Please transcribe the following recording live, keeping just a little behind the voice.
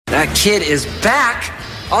That kid is back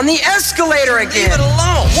on the escalator again. Leave it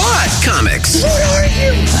alone. What? Comics. What are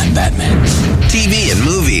you? I'm Batman. TV and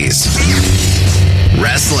movies.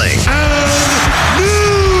 Wrestling.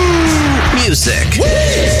 Music. We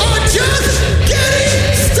are just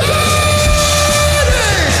getting started!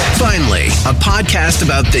 Finally, a podcast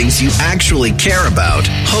about things you actually care about,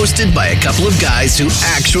 hosted by a couple of guys who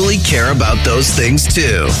actually care about those things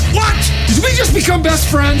too. What? Did we just become best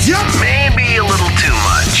friends? Yep. Maybe a little too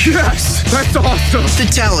much. Yes, that's awesome. The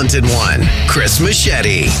talented one, Chris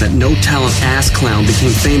Machete. That no-talent ass clown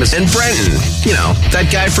became famous. And Brenton, you know, that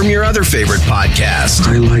guy from your other favorite podcast.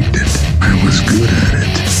 I liked it. I was good at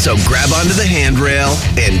it. So grab onto the handrail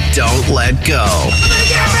and don't let go.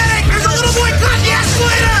 Get ready! There's a little boy caught the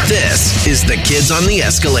escalator! This is the Kids on the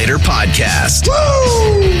Escalator podcast.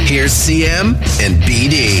 Woo! Here's CM and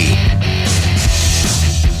BD.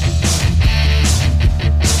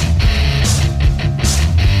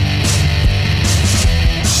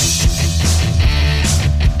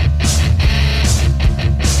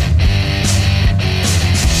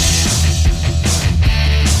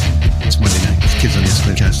 It's Monday night. It's Kids on the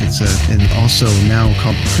Escalator podcast. It's and also now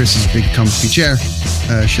called Chris's Big Comfy Chair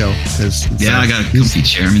show. Yeah, I got a comfy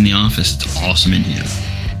chair. I'm in the office. It's awesome in here.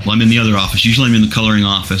 Well, I'm in the other office. Usually I'm in the coloring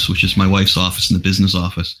office, which is my wife's office, and the business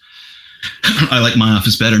office. I like my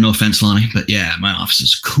office better. No offense, Lonnie, but yeah, my office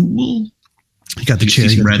is cool. You got the chair,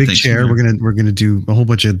 you got the big chair. We're gonna do a whole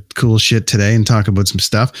bunch of cool shit today and talk about some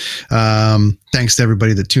stuff. Thanks to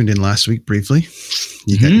everybody that tuned in last week briefly.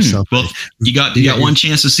 You got yourself. Well, you got one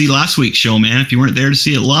chance to see last week's show, man. If you weren't there to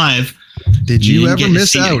see it live, did you ever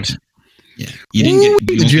miss out? Yeah, you didn't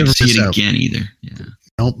get. Did you ever see miss it out again either? Yeah.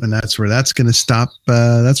 Nope, and that's where that's going to stop.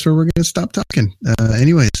 That's where we're going to stop talking.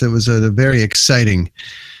 Anyways, it was a very exciting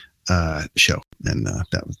show, and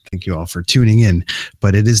thank you all for tuning in.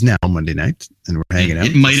 But it is now Monday night, and we're hanging out.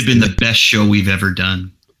 It might have been the best show we've ever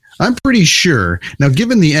done. I'm pretty sure. Now,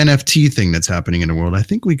 given the NFT thing that's happening in the world, I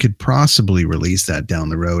think we could possibly release that down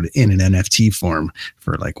the road in an NFT form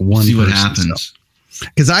for like one. See what person, happens. So.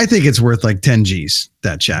 Because I think it's worth like 10 G's,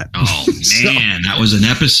 that chat. Oh, man. That was an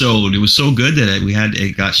episode. It was so good that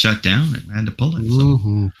it got shut down. I had to pull it. So.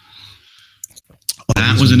 Mm-hmm.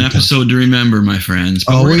 That was an episode to remember, my friends.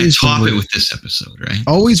 But we're going to top it with this episode, right?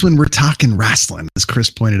 Always when we're talking wrestling, as Chris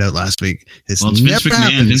pointed out last week. It's Vince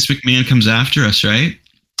McMahon. Vince McMahon comes after us, right?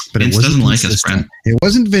 But Vince doesn't like us, Brent. It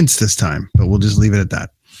wasn't Vince this time, but we'll just leave it at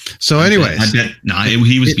that. So anyways.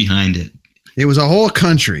 He was behind it. It was a whole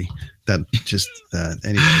country. That just,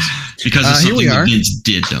 anyways. Because of something that Vince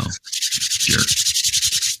did, though. Jerk.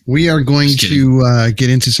 We are going to get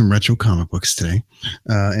into some retro comic books today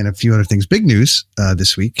and a few other things. Big news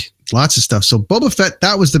this week. Lots of stuff. So Boba Fett,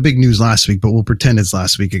 that was the big news last week, but we'll pretend it's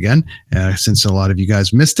last week again since a lot of you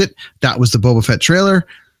guys missed it. That was the Boba Fett trailer.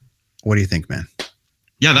 What do you think, man?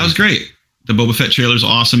 Yeah, that was great. The Boba Fett trailer is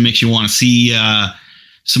awesome. Makes you want to see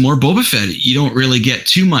some more Boba Fett. You don't really get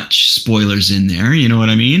too much spoilers in there. You know what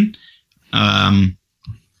I mean?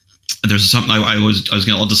 There's something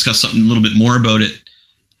I'll discuss something a little bit more about it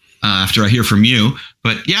after I hear from you.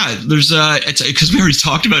 But yeah, there's it's because we already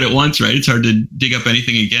talked about it once, right? It's hard to dig up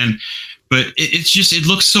anything again. But it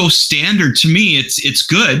looks so standard to me. It's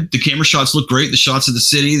good. The camera shots look great. The shots of the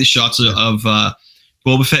city, the shots of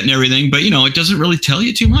Boba Fett and everything. But it doesn't really tell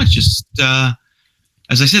you too much. Just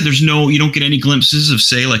as I said, you don't get any glimpses of,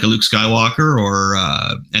 say, like a Luke Skywalker or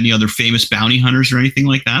any other famous bounty hunters or anything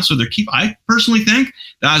like that. So I personally think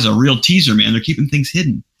that is a real teaser, man. They're keeping things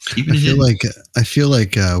hidden. I feel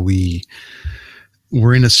like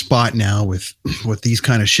we're in a spot now with these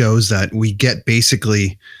kind of shows that we get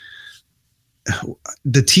basically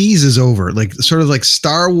the tease is over. Like sort of like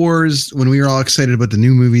Star Wars, when we were all excited about the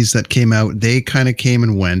new movies that came out, they kind of came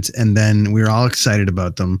and went, and then we were all excited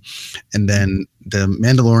about them. And then the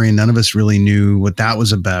Mandalorian, none of us really knew what that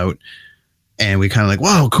was about. And we kind of like,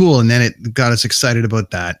 wow, cool. And then it got us excited about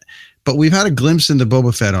that. But we've had a glimpse into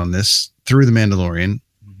Boba Fett on this through the Mandalorian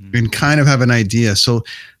and kind of have an idea. So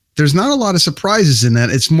there's not a lot of surprises in that.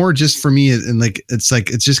 It's more just for me, and it's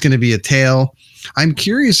just going to be a tale. I'm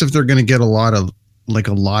curious if they're going to get a lot of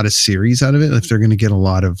series out of it. If they're going to get a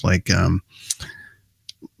lot of like they're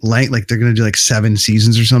going to do like 7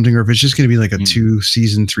 seasons or something, or if it's just going to be like a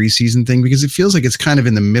 2-season, 3-season thing, because it feels like it's kind of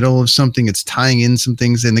in the middle of something. It's tying in some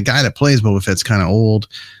things, and the guy that plays Boba Fett's kind of old.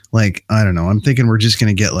 Like, I don't know. I'm thinking we're just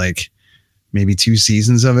going to get like maybe 2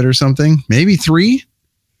 seasons of it or something, maybe 3.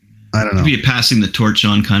 I don't know. Maybe a passing the torch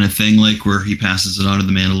on kind of thing, like where he passes it on to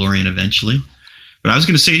the Mandalorian eventually. But I was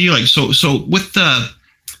going to say to you, like, so with the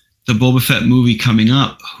Boba Fett movie coming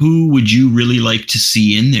up, who would you really like to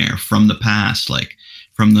see in there from the past, like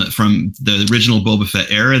from the original Boba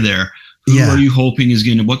Fett era there. Who Yeah. are you hoping is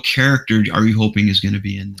going to? What character are you hoping is going to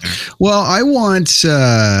be in there? Well, I want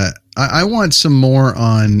I want some more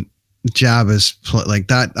on Jabba's like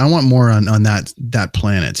that. I want more on that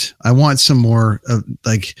planet. I want some more of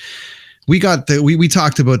like we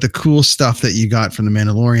talked about the cool stuff that you got from the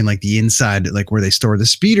Mandalorian, like the inside, like where they store the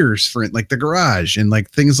speeders for like the garage and like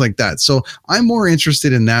things like that. So I'm more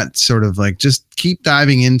interested in that sort of like just keep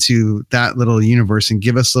diving into that little universe and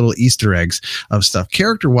give us little Easter eggs of stuff.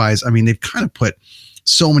 Character wise, I mean, they've kind of put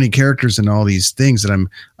so many characters in all these things that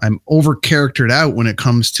I'm over charactered out when it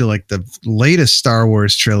comes to like the latest Star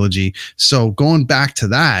Wars trilogy. So going back to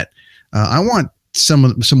that, I want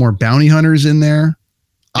some more bounty hunters in there.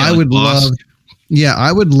 Yeah,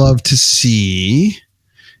 I would love to see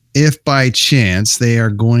if by chance they are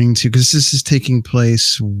going to, because this is taking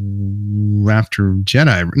place after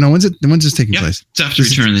Jedi. No, when's this taking place? It's after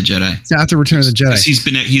Return of the Jedi. It's after Return of the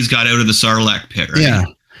Jedi. He's got out of the Sarlacc pit, right? Yeah.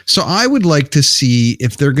 So I would like to see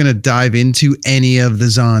if they're going to dive into any of the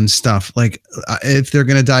Zahn stuff. Like if they're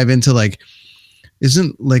going to dive into like,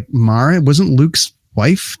 wasn't Luke's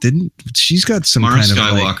wife? She's got some Mara kind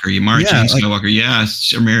Skywalker, of like, Mara Jane Skywalker, yeah,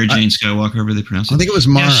 or Mary Jane Skywalker, however they pronounce it. I think it was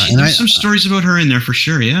Mara. Yeah, there's some stories about her in there for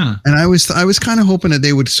sure. Yeah, and I was kind of hoping that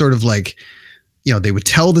they would sort of like, you know, they would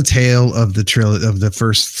tell the tale of the of the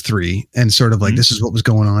first three, and sort of like this is what was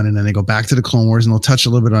going on, and then they go back to the Clone Wars and they'll touch a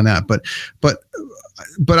little bit on that.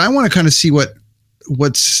 But I want to kind of see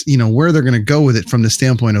what's you know where they're going to go with it from the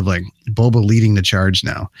standpoint of like Boba leading the charge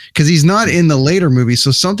now, because he's not in the later movies, so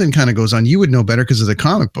something kind of goes on. You would know better because of the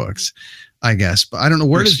comic books, I guess, but I don't know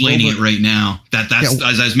where. We're explaining it right now. That's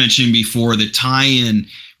as I was mentioning before, the tie-in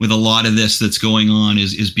with a lot of this that's going on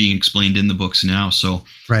is being explained in the books now. So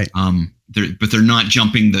right, they're not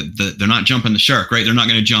jumping they're not jumping the shark, right? They're not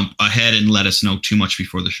going to jump ahead and let us know too much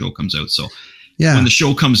before the show comes out. So. Yeah. When the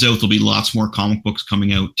show comes out, there'll be lots more comic books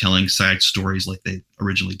coming out telling side stories like they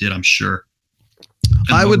originally did, I'm sure.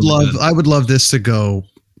 I would love this to go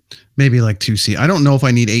maybe like 2 seasons. I don't know if I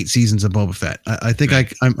need 8 seasons of Boba Fett. I think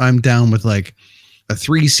right. I'm down with like a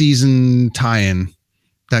 3-season tie-in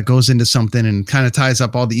that goes into something and kind of ties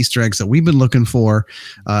up all the Easter eggs that we've been looking for.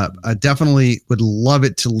 I definitely would love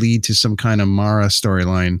it to lead to some kind of Mara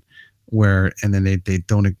storyline. And then they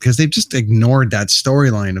don't, because they've just ignored that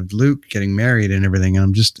storyline of Luke getting married and everything.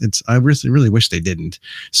 And I really wish they didn't.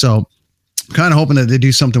 So kind of hoping that they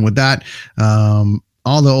do something with that.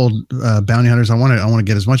 All the old bounty hunters, I want to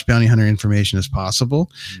get as much bounty hunter information as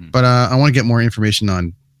possible, but I want to get more information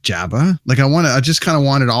on Jabba. Like I just kind of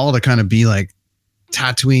wanted all to kind of be like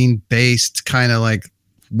Tatooine based, kind of like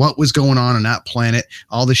what was going on that planet,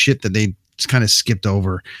 all the shit that they kind of skipped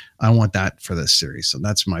over. I want that for this series. So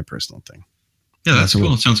that's my personal thing. Yeah, that's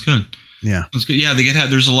cool. Sounds good. Yeah. That's good. Yeah,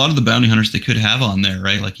 there's a lot of the bounty hunters they could have on there,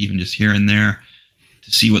 right? Like even just here and there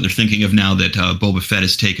to see what they're thinking of now that Boba Fett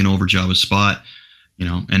has taken over Jabba's spot, you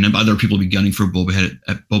know, and other people will be gunning for Boba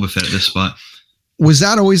Fett at this spot. Was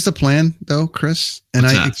that always the plan though, Chris? And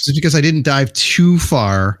just because I didn't dive too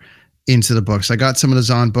far into the books. I got some of the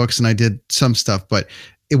Zahn books and I did some stuff, but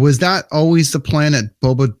was that always the plan that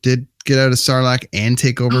Boba did get out of Sarlacc and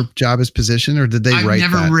take over Jabba's position, or did they write that?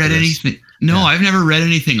 I've never read anything. No, yeah. I've never read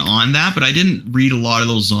anything on that, but I didn't read a lot of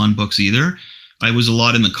those Zahn books either. I was a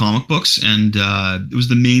lot in the comic books, and it was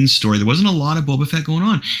the main story. There wasn't a lot of Boba Fett going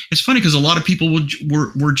on. It's funny because a lot of people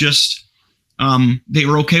were just they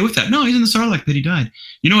were okay with that. No, he's in the Sarlacc pit. He died.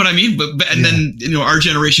 You know what I mean? But then our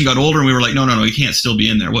generation got older, and we were like, no, he can't still be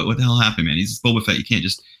in there. What the hell happened, man? He's Boba Fett. You can't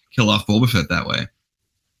just kill off Boba Fett that way.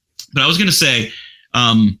 But I was gonna say.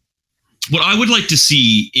 What I would like to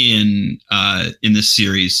see in this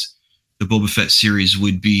series, the Boba Fett series,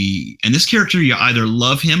 would be, and this character, you either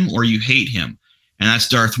love him or you hate him, and that's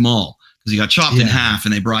Darth Maul, because he got chopped in half,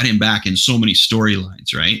 and they brought him back in so many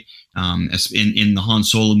storylines, right? As in the Han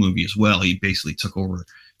Solo movie as well, he basically took over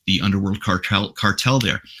the underworld cartel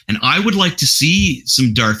there, and I would like to see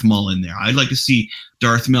some Darth Maul in there. I'd like to see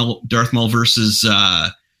Darth Maul versus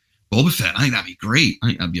Boba Fett. I think that'd be great. I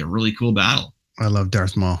think that'd be a really cool battle. I love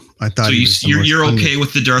Darth Maul. I thought so. You're okay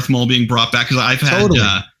with the Darth Maul being brought back? Because I've had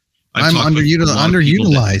I'm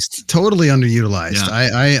underutilized. Totally underutilized.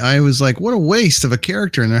 Yeah. I was like, what a waste of a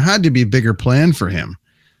character, and there had to be a bigger plan for him.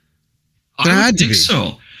 There had to be.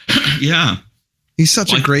 So. Yeah, he's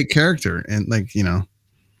such a great character, and like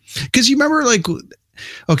because you remember, like,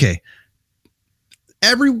 okay,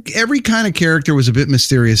 every kind of character was a bit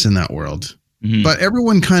mysterious in that world, but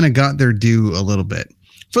everyone kind of got their due a little bit.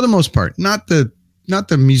 For the most part, not the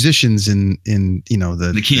musicians in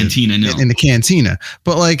the cantina, in the cantina,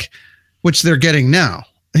 but like, which they're getting now.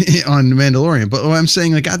 on Mandalorian. But what I'm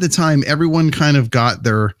saying, like, at the time, everyone kind of got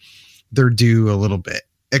their due a little bit,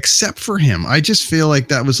 except for him. I just feel like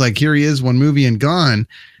that was like, here he is, one movie and gone.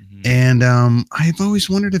 And I've always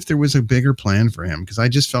wondered if there was a bigger plan for him, because I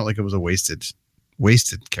just felt like it was a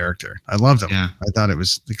wasted character. I loved him. Yeah. I thought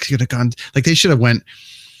they could have gone, like, they should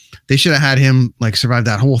have had him like survive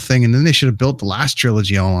that whole thing, and then they should have built the last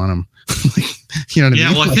trilogy all on him. You know what I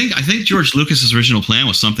mean? Well, I think George Lucas's original plan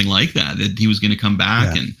was something like that he was going to come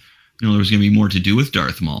back, and there was going to be more to do with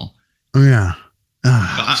Darth Maul. Oh yeah.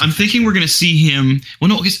 I'm thinking we're going to see him. Well,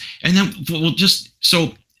 no, and then we'll just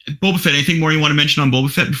Boba Fett. Anything more you want to mention on Boba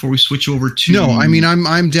Fett before we switch over to? No, I mean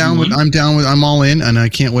I'm down with I'm all in, and I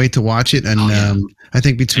can't wait to watch it. And I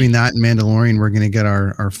think between that and Mandalorian, we're going to get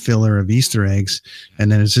our filler of Easter eggs,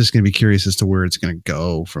 and then it's just going to be curious as to where it's going to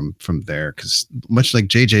go from there. Because much like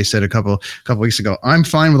JJ said a couple weeks ago, I'm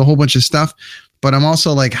fine with a whole bunch of stuff, but I'm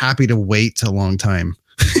also like happy to wait a long time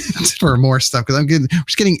for more stuff, because I'm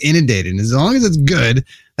just getting inundated. And as long as it's good,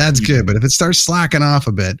 that's good. But if it starts slacking off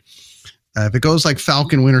a bit, if it goes like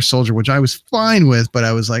Falcon Winter Soldier, which I was fine with, but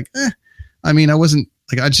I was like, I mean, I wasn't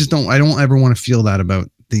like, I don't ever want to feel that about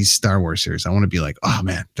these Star Wars series. I want to be like, oh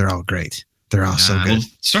man, they're all great. They're all so good. Well,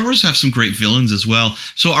 Star Wars have some great villains as well.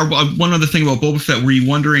 So one other thing about Boba Fett, were you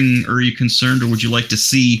wondering, or are you concerned, or would you like to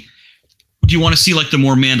see, do you want to see like the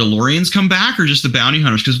more Mandalorians come back, or just the bounty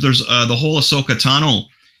hunters? Because there's the whole Ahsoka Tano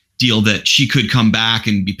deal that she could come back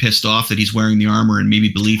and be pissed off that he's wearing the armor and maybe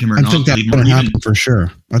believe him or not. I think that's going to happen for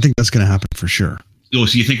sure. I think that's going to happen for sure. Oh,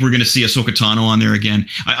 so you think we're going to see Ahsoka Tano on there again?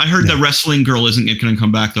 I heard the wrestling girl isn't going to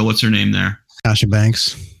come back though. What's her name there? Sasha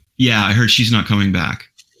Banks. Yeah, I heard she's not coming back.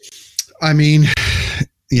 I mean,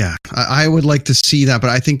 yeah, I would like to see that,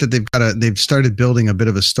 but I think that they've started building a bit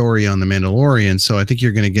of a story on the Mandalorian, so I think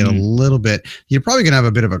you're going to get a little bit. You're probably going to have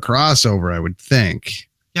a bit of a crossover, I would think.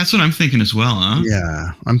 That's what I'm thinking as well, huh?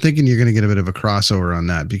 Yeah, I'm thinking you're going to get a bit of a crossover on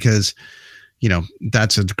that, because, you know,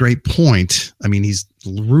 that's a great point. I mean, he's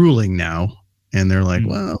ruling now, and they're like,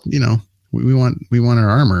 well, you know, we want our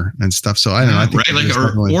armor and stuff. So I don't know. I think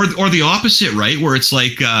right, or the opposite, right? Where it's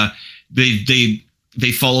like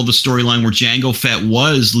they follow the storyline where Jango Fett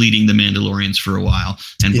was leading the Mandalorians for a while,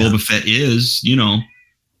 and Boba Fett is, you know,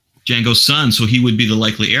 Jango's son, so he would be the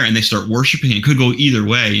likely heir, and they start worshiping him. It could go either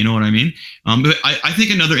way, you know what I mean? But I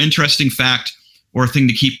think another interesting fact or thing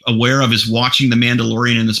to keep aware of is watching the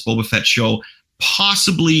Mandalorian in this Boba Fett show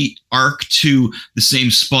possibly arc to the same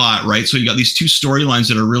spot, right? So you got these two storylines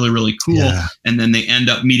that are really, really cool, and then they end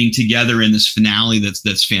up meeting together in this finale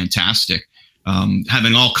that's fantastic.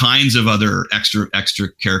 Having all kinds of other extra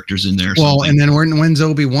characters in there. Well, and then when's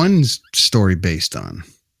Obi-Wan's story based on?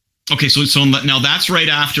 Okay, so now that's right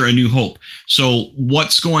after A New Hope. So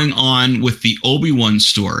what's going on with the Obi-Wan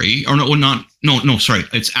story? Or sorry,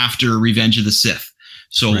 it's after Revenge of the Sith.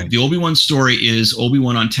 So the Obi-Wan story is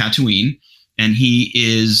Obi-Wan on Tatooine, and he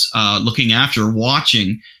is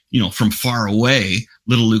watching, you know, from far away,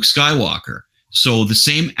 little Luke Skywalker. So the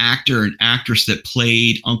same actor and actress that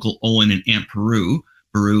played Uncle Owen and Aunt Beru,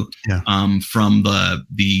 from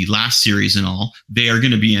the last series and all, they are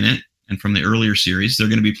going to be in it. And from the earlier series, they're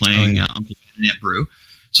going to be playing Uncle Owen and Aunt Beru.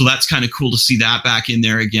 So that's kind of cool to see that back in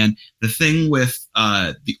there again. The thing with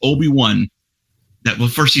the Obi-Wan,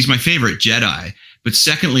 first, he's my favorite Jedi. But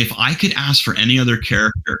secondly, if I could ask for any other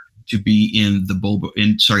character to be into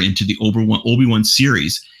the Obi-Wan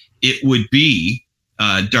series, it would be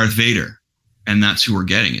Darth Vader. And that's who we're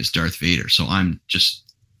getting, is Darth Vader. So I'm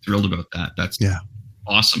just thrilled about that. That's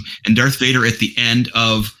awesome. And Darth Vader at the end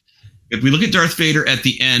of, if we look at Darth Vader at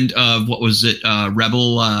the end of, what was it,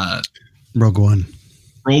 Rogue One.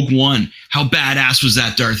 Rogue One. How badass was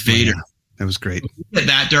that Darth Vader? Yeah. That was great. Get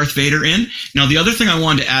that Darth Vader in. Now, the other thing I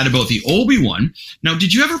wanted to add about the Obi-Wan. Now,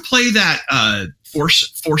 did you ever play that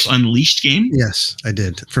Force Unleashed game? Yes, I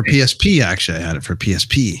did. For PSP, actually. I had it for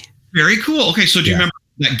PSP. Very cool. Okay, so do you remember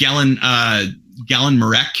that Galen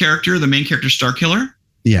Marek character, the main character, Starkiller?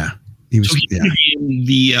 Yeah. He's in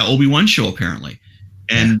the Obi-Wan show, apparently.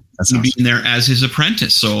 And he'll be in there as his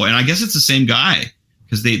apprentice. So, and I guess it's the same guy,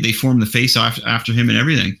 because they formed the face after him and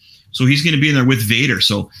everything. So he's going to be in there with Vader.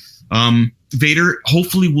 So Vader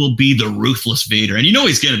hopefully will be the ruthless Vader. And you know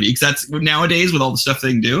he's going to be, because that's nowadays with all the stuff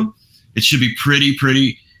they can do, it should be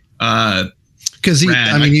pretty because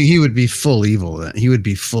he would be full evil. He would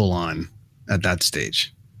be full on at that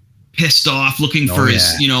stage. Pissed off, looking for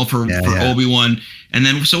his, for Obi-Wan. And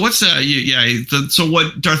then, so what's so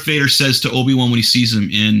what Darth Vader says to Obi-Wan when he sees him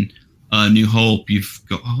in New Hope?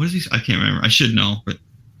 What is he? I can't remember. I should know, but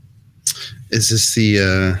is this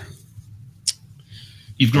the?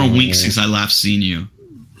 You've grown weak since I last seen you.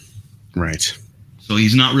 Right. So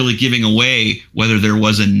he's not really giving away whether there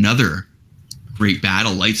was another great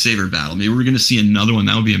battle, lightsaber battle. Maybe we're going to see another one.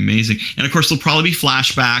 That would be amazing. And of course, there'll probably be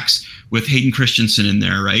flashbacks with Hayden Christensen in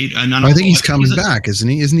there, right? And I think he's coming back, isn't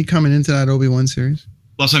he? Isn't he coming into that Obi-Wan series?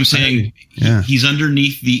 Plus, I'm saying he's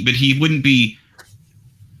underneath but he wouldn't be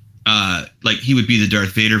like he would be the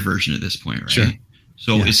Darth Vader version at this point, right? Sure.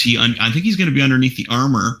 So is he? I think he's going to be underneath the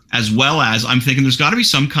armor, as well as I'm thinking there's got to be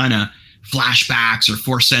some kind of flashbacks or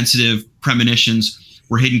Force-sensitive premonitions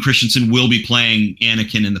where Hayden Christensen will be playing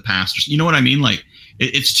Anakin in the past. You know what I mean? Like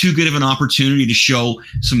it's too good of an opportunity to show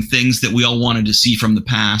some things that we all wanted to see from the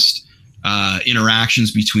past,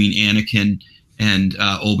 interactions between Anakin and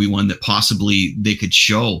Obi-Wan that possibly they could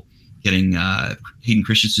show, getting Hayden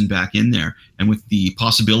Christensen back in there, and with the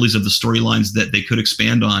possibilities of the storylines that they could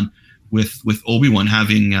expand on with Obi-Wan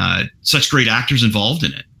having such great actors involved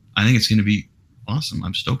in it. I think it's going to be awesome.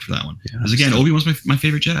 I'm stoked for that one. Because again, Obi-Wan's my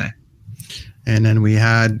favorite Jedi. And then we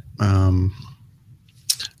had I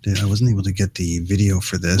wasn't able to get the video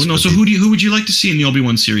for this. Well, no, so who would you like to see in the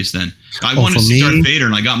Obi-Wan series then? I wanted to see Darth Vader,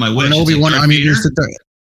 and I got my wish. Obi-Wan,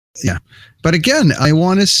 yeah. But again, I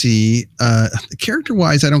want to see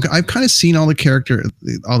character-wise. I've kind of seen all the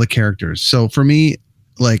characters. So for me,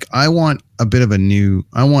 like I want a bit of a new.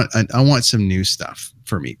 I want some new stuff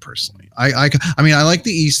for me personally. I mean, I like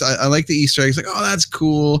the Easter eggs. Like, oh, that's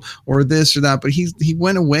cool, or this or that. But he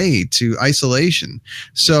went away to isolation.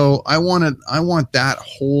 So I want that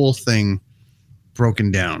whole thing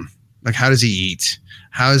broken down. Like, how does he eat?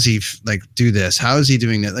 How does he like do this? How is he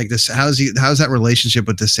doing that? Like this? How's that relationship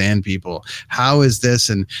with the Sand People? How is this?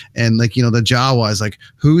 And like, you know, the Jawas, like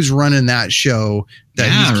who's running that show that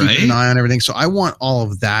he's keeping an eye on everything. So I want all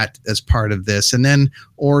of that as part of this, and then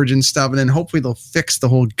origin stuff. And then hopefully they'll fix the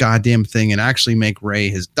whole goddamn thing and actually make Rey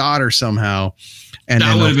his daughter somehow. And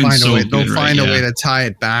then they'll find a way to tie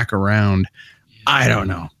it back around. I don't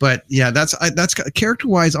know. But yeah, that's character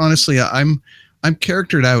wise. Honestly, I'm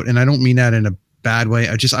charactered out, and I don't mean that in a bad way.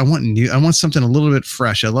 I want something a little bit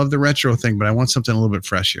fresh. I love the retro thing, but I want something a little bit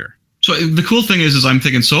fresh here. So the cool thing is I'm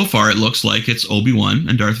thinking so far it looks like it's Obi-Wan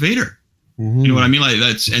and Darth Vader. Mm-hmm. You know what I mean? Like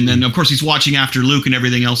and then of course he's watching after Luke, and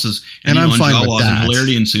everything else is, and I'm fine with that. And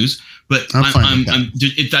hilarity ensues. But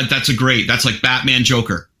that's a great. That's like Batman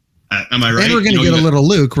Joker. Am I right? And we're going to get a little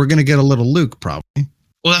Luke. We're going to get a little Luke probably.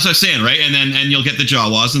 Well, that's what I'm saying, right? And you'll get the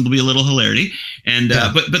Jawas, and there'll be a little hilarity. And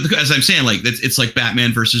but as I'm saying, like it's like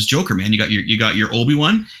Batman versus Joker, man. You got your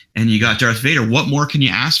Obi-Wan and you got Darth Vader. What more can you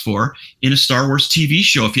ask for in a Star Wars TV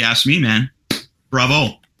show? If you ask me, man,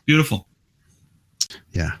 bravo, beautiful.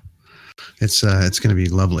 Yeah, it's going to be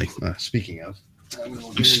lovely. Speaking of,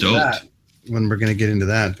 I'm stoked when we're going to get into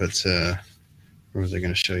that. But where was I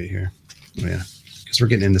going to show you here? Oh yeah, because we're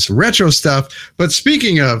getting into some retro stuff. But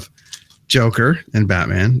speaking of Joker and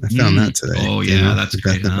Batman, I found that today. Oh yeah, that's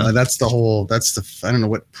great. That's the I don't know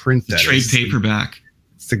what print that trade is. paperback.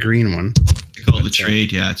 It's the green one. They call it the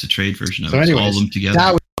trade. Yeah, it's a trade version of it. Anyways, all of them together.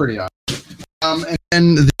 That was pretty awesome.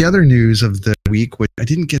 And the other news of the week, which I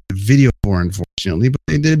didn't get the video for, unfortunately, but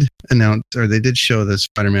they did announce, or they did show the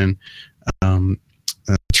Spider-Man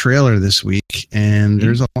trailer this week, and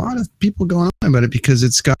there's a lot of people going on about it because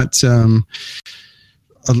it's got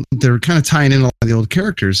they're kind of tying in a lot of the old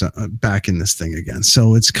characters back in this thing again.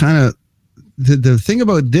 So it's kind of the thing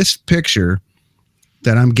about this picture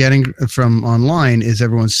that I'm getting from online is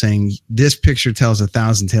everyone's saying this picture tells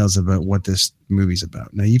 1,000 tales about what this movie's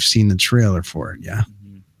about. Now you've seen the trailer for it, yeah?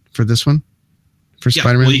 Mm-hmm. For this one? For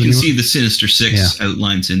Spider-Man? Well, you can see the Sinister Six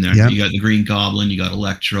outlines in there. Yep. You got the Green Goblin, you got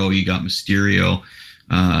Electro, you got Mysterio,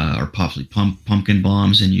 or possibly Pumpkin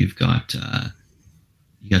Bombs, and you've got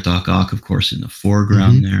Doc Ock, of course, in the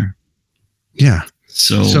foreground there. Yeah.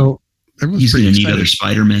 So he's going to need other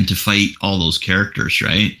Spider-Men to fight all those characters,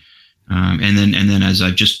 right? And then as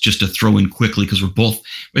I just to throw in quickly, because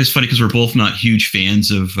it's funny because we're both not huge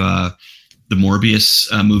fans of the Morbius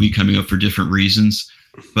movie coming up for different reasons,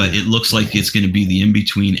 but it looks like it's going to be the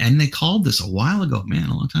in-between. And they called this a while ago, man,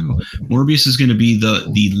 a long time ago. Morbius is going to be the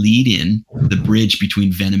lead-in, the bridge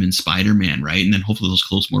between Venom and Spider-Man, right? And then hopefully they'll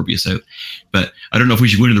close Morbius out. But I don't know if we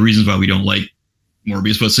should go into the reasons why we don't like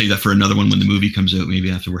Morbius, but let's save that for another one when the movie comes out,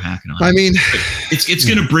 maybe after we're hacking on it. I mean, it's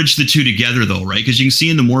going to bridge the two together, though, right? Because you can see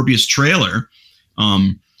in the Morbius trailer,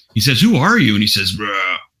 he says, "Who are you?" And he says,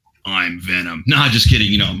 "I'm Venom." Nah, just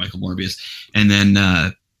kidding. Michael Morbius. And then,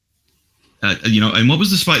 and what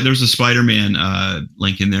was there's a Spider-Man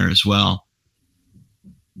link in there as well.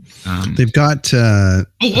 They've got. Sorry.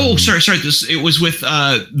 It was with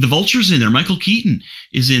the Vultures in there. Michael Keaton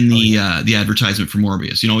is in the advertisement for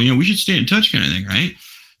Morbius. We should stay in touch, kind of thing, right?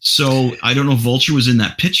 So I don't know if Vulture was in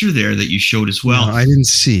that picture there that you showed as well. No, I didn't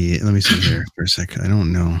see it. Let me see there for a second. I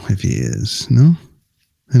don't know if he is. No,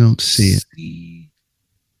 I don't see it.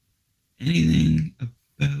 Anything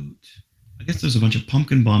about? I guess there's a bunch of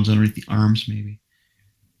pumpkin bombs underneath the arms. Maybe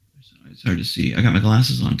it's hard to see. I got my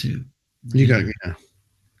glasses on too. You got it. Yeah.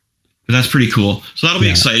 But that's pretty cool. So that'll be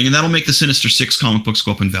exciting, and that'll make the Sinister Six comic books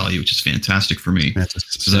go up in value, which is fantastic for me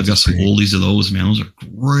because I've got some oldies of those. Man, those are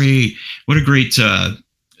great. What a great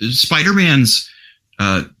Spider-Man's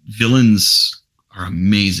villains are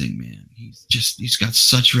amazing, man. He's got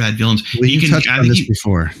such rad villains. Well, he touched on this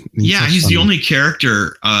before. He's the only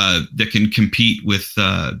character that can compete with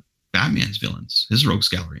Batman's villains. His rogues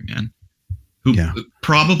gallery, man. Who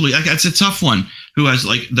probably it's a tough one. Who has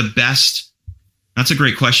like the best? That's a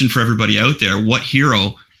great question for everybody out there. What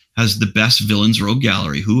hero has the best villains rogue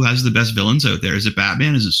gallery? Who has the best villains out there? Is it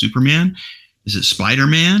Batman? Is it Superman? Is it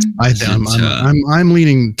Spider-Man? I'm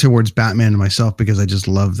leaning towards Batman myself because I just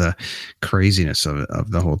love the craziness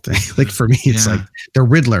of the whole thing. Like for me, it's like the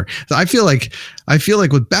Riddler. So I feel like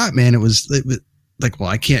with Batman, it was like, well,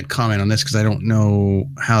 I can't comment on this because I don't know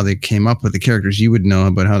how they came up with the characters. You would know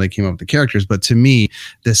about how they came up with the characters. But to me,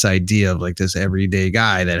 this idea of like this everyday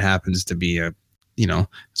guy that happens to be a,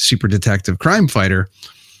 super detective crime fighter,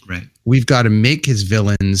 right? We've got to make his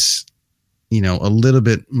villains, a little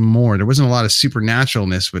bit more. There wasn't a lot of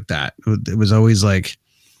supernaturalness with that. It was always like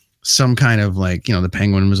some kind of like, the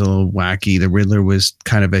Penguin was a little wacky. The Riddler was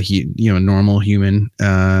kind of a, normal human.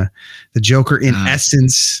 The Joker in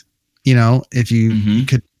essence, if you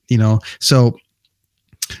could, so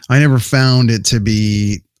I never found it to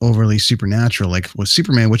be overly supernatural. Like with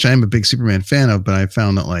Superman, which I am a big Superman fan of, but I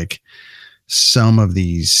found that like some of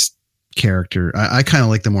these character, I kind of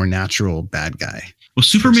like the more natural bad guy. Well,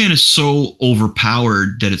 Superman is so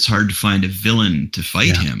overpowered that it's hard to find a villain to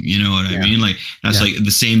fight him. You know what I mean? Like that's like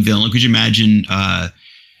the same villain. Could you imagine?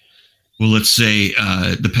 Let's say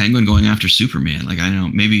the Penguin going after Superman. Like I don't know,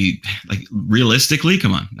 maybe like realistically,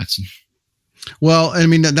 come on, that's. Well, I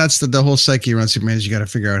mean, that's the whole psyche around Superman is you got to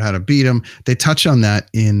figure out how to beat him. They touch on that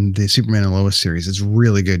in the Superman and Lois series. It's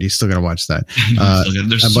really good. You still got to watch that.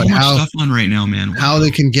 There's so much stuff on right now, man. Wow. How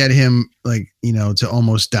they can get him like, to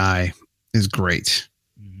almost die is great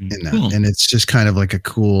in that. Cool. And it's just kind of like a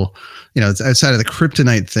cool, it's outside of the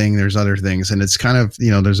kryptonite thing. There's other things. And it's kind of,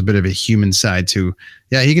 there's a bit of a human side to,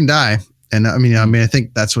 he can die. And I mean, I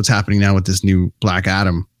think that's what's happening now with this new Black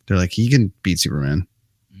Adam. They're like, he can beat Superman.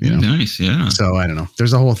 Nice, yeah. So I don't know.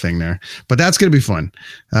 There's a whole thing there, but that's going to be fun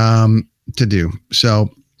to do. So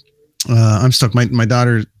I'm stoked. My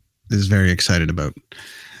daughter is very excited about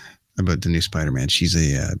the new Spider-Man. She's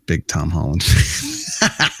a big Tom Holland.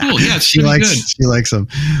 Oh yeah, she likes him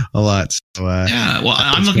a lot. So, well,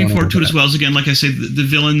 I'm looking forward to it as well. As again, like I say, the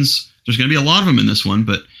villains. There's going to be a lot of them in this one,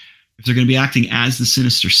 but if they're going to be acting as the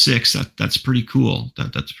Sinister Six, that's pretty cool.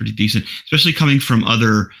 That's pretty decent, especially coming from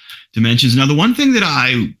other dimensions. Now, the one thing that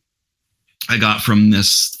I got from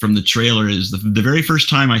the trailer is the very first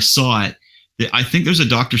time I saw it, I think there's a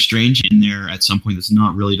Doctor Strange in there at some point that's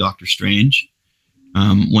not really Doctor Strange.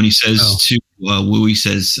 When he says to Wu, he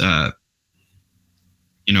says,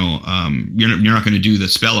 you're not going to do the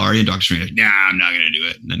spell, are you? And Doctor Strange, nah, I'm not going to do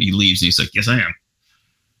it. And then he leaves and he's like, yes, I am.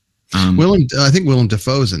 I think Willem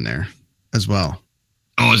Dafoe's in there as well.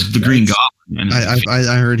 Oh, it's the Green Goblin.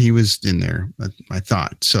 I heard he was in there. I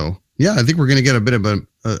thought so. Yeah, I think we're going to get a bit of a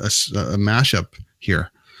mashup here.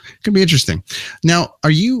 It could be interesting. Now,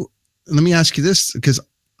 let me ask you this, because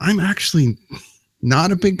I'm actually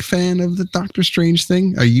not a big fan of the Doctor Strange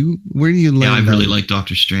thing. Where do you land? Yeah, I really like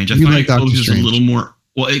Doctor Strange. I find like Doctor Strange a little more,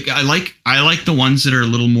 I like the ones that are a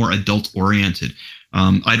little more adult oriented.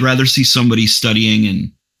 I'd rather see somebody studying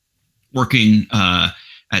and working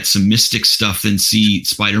at some mystic stuff than see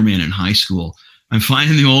Spider-Man in high school. I'm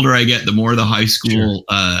finding the older I get, the more the high school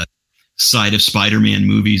side of Spider-Man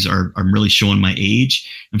movies are really showing my age.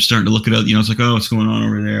 I'm starting to look at it, it's like, oh, what's going on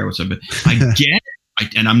over there? What's up? But I get it.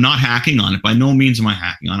 And I'm not hacking on it. By no means am I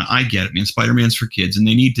hacking on it. I get it, man. Spider-Man's for kids and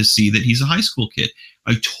they need to see that he's a high school kid.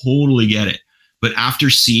 I totally get it. But after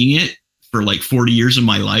seeing it for like 40 years of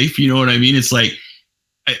my life, you know what I mean? It's like,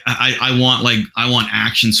 I want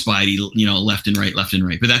action Spidey, left and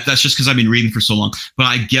right. But that's just because I've been reading for so long. But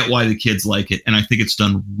I get why the kids like it, and I think it's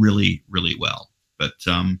done really, really well. But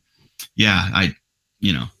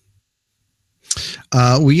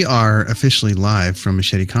we are officially live from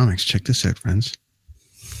Machete Comics. Check this out, friends.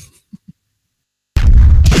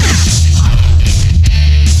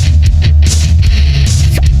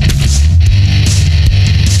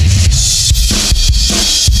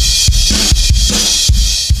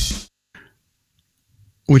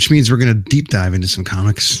 which means we're going to deep dive into some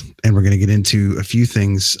comics, and we're going to get into a few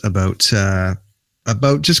things about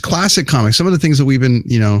just classic comics. Some of the things that we've been,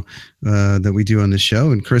 that we do on this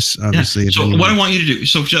show. And Chris, obviously. Yeah. So what I want you to do,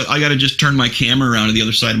 so I got to just turn my camera around to the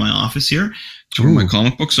other side of my office here. To where my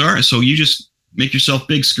comic books are. So you just make yourself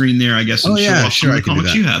big screen there, I guess, and show off some of the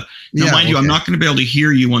comics you have. Now, mind you, I'm not going to be able to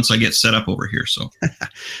hear you once I get set up over here. So,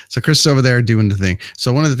 so Chris is over there doing the thing.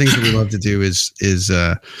 So one of the things that we love to do is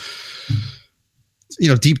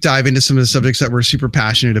deep dive into some of the subjects that we're super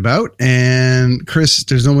passionate about. And Chris,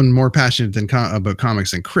 there's no one more passionate about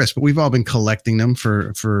comics than Chris, but we've all been collecting them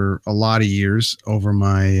for a lot of years over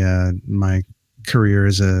my my career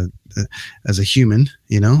as a human.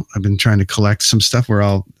 I've been trying to collect some stuff.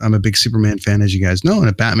 I'm a big Superman fan, as you guys know, and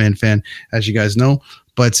a Batman fan, as you guys know.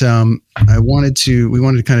 But we wanted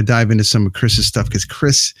to kind of dive into some of Chris's stuff, because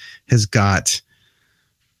Chris has got,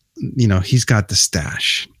 he's got the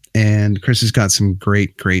stash, and Chris has got some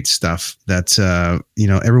great stuff that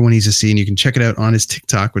everyone needs to see, and you can check it out on his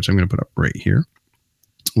TikTok, which I'm going to put up right here,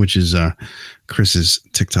 which is Chris's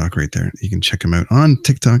TikTok right there. You can check him out on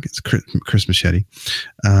TikTok. It's Chris Machete.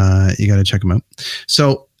 You got to check him out.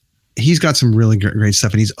 So he's got some really great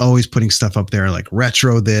stuff, and he's always putting stuff up there like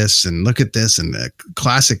retro this and look at this and the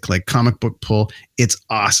classic like comic book pull. It's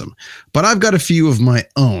awesome. But I've got a few of my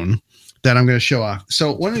own that I'm going to show off.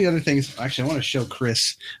 So one of the other things, actually, I want to show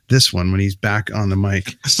Chris this one when he's back on the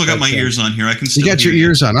mic. I still got my ears on here. I can still. You got your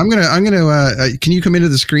ears on. I'm gonna. Can you come into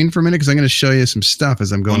the screen for a minute? Because I'm going to show you some stuff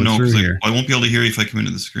as I'm going through here. I won't be able to hear you if I come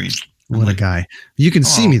into the screen. What a guy! You can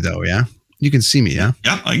see me though, yeah. You can see me, yeah.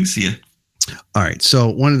 Yeah, I can see you. All right. So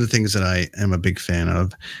one of the things that I am a big fan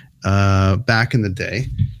of, back in the day.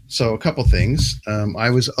 So a couple things.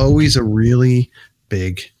 I was always a really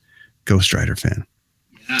big Ghost Rider fan.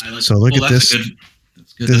 So look at this.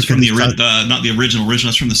 That's good. That's from the not the original.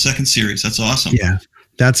 That's from the second series. That's awesome. Yeah,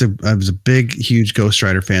 I was a big, huge Ghost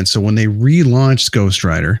Rider fan. So when they relaunched Ghost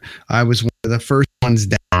Rider, I was one of the first ones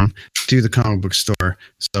down to the comic book store.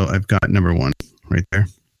 So I've got number 1 right there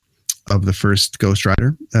of the first Ghost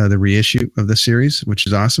Rider, the reissue of the series, which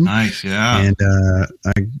is awesome. Nice, yeah. And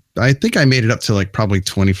I think I made it up to like probably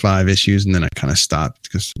 25 issues, and then I kind of stopped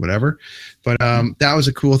because whatever. But that was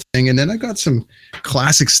a cool thing. And then I got some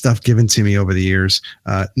classic stuff given to me over the years.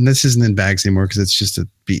 And this isn't in bags anymore because it's just a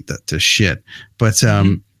beat to shit. But you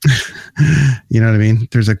know what I mean?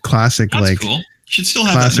 There's a classic. That's cool. You should still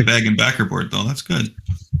have that in the bag and backer board, though. That's good.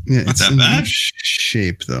 Yeah, not it's that bad.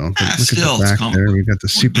 Shape though. But look still, at the back there. We've got the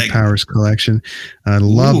Superpowers collection. I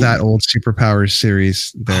love that old Superpowers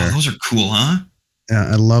series there. Oh, those are cool, huh?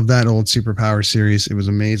 Yeah, I love that old Superpowers series. It was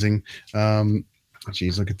amazing.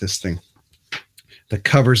 Geez, look at this thing. The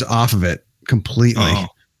cover's off of it completely.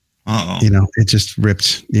 Uh-oh. It just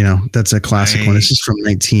ripped. That's a classic one. This is from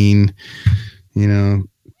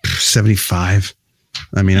 1975.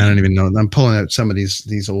 I mean, I don't even know. I'm pulling out some of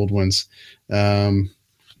these old ones.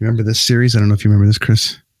 Remember this series? I don't know if you remember this,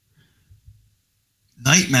 Chris.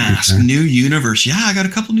 Night Mask, New Universe. Yeah, I got a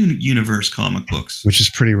couple New Universe comic books, which is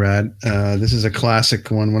pretty rad. This is a classic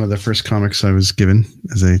one of the first comics I was given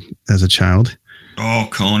as a child. Oh,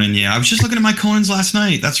 Conan! Yeah, I was just looking at my Conans last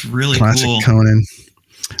night. That's really classic cool. Conan.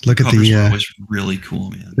 Look at the was really cool,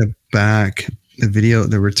 man. The back,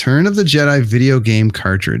 the Return of the Jedi video game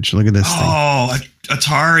cartridge. Look at this thing. Oh,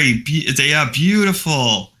 Atari. Yeah,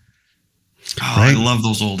 beautiful. Oh, right? I love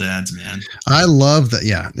those old ads, man. I love that.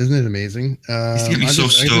 Yeah, isn't it amazing? Get me so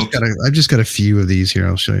stoked. I've just got a few of these here.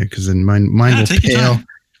 I'll show you because then mine will pale.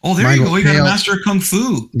 Oh, there you go. You got a Master of Kung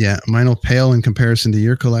Fu. Yeah, mine will pale in comparison to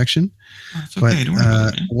your collection. Oh, it's okay. Don't worry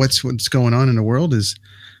about it, man. What's going on in the world is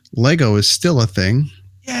Lego is still a thing.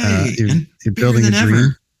 Yay! You're building a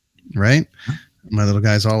dream, right? My little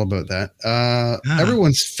guy's all about that.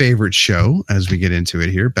 Everyone's favorite show, as we get into it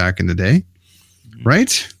here, back in the day,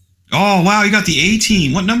 right? Oh, wow. You got the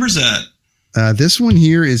A-Team. What number is that? This one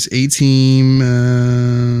here is A-Team.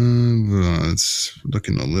 It's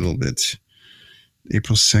looking a little bit.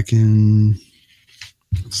 April 2nd.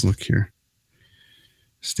 Let's look here.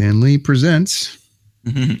 Stan Lee presents.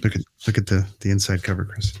 Mm-hmm. Look at the inside cover,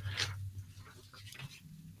 Chris.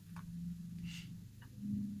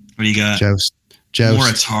 What do you got? Joust. More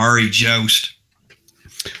Atari Joust.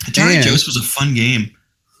 Atari Joust was a fun game.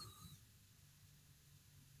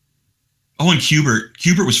 Oh, and Hubert.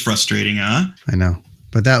 Hubert was frustrating, huh? I know,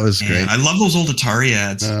 but that was great. I love those old Atari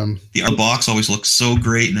ads. The box always looked so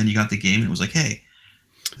great, and then you got the game, and it was like, hey.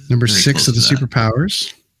 Number 6 of the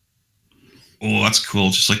Superpowers. Oh, that's cool.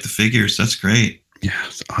 Just like the figures. That's great. Yeah,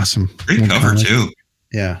 it's awesome. Great cover, too.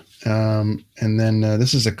 Yeah. And then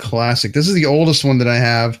this is a classic. This is the oldest one that I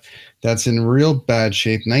have that's in real bad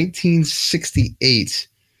shape. 1968.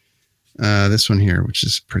 This one here, which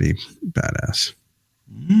is pretty badass.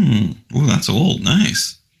 Oh, that's old.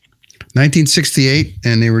 Nice. 1968,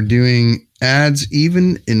 and they were doing ads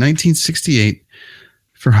even in 1968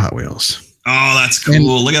 for Hot Wheels. Oh, that's cool. And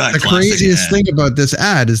look at that. The craziest thing about this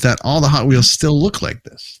ad is that all the Hot Wheels still look like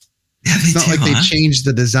this. Yeah, it's not like they changed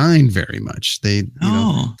the design very much. The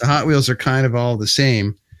Hot Wheels are kind of all the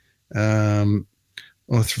same. For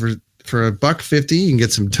 $1.50, you can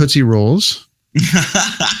get some Tootsie Rolls.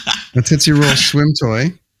 A Tootsie Roll swim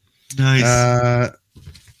toy. Nice.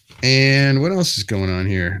 And what else is going on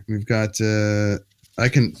here? We've got this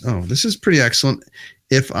is pretty excellent.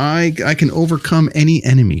 If I can overcome any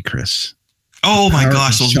enemy, Chris. Oh my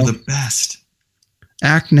gosh, those are the best.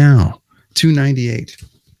 Act now, $2.98.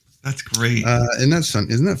 That's great. Isn't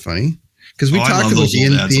that funny? Because we talked about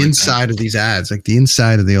the inside of these ads, like the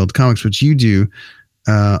inside of the old comics, which you do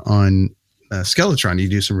on Skeletron. You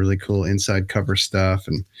do some really cool inside cover stuff,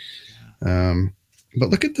 and but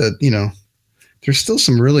look at there's still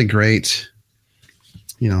some really great.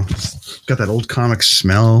 Got that old comic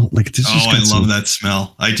smell. Like this. I love that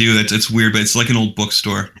smell. I do. It's weird, but it's like an old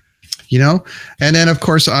bookstore. And then of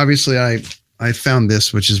course, obviously, I found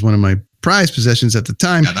this, which is one of my prized possessions at the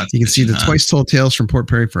time. Yeah, you can see the Twice Told Tales from Port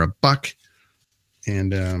Perry for $1,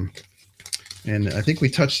 and I think we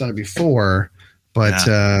touched on it before, but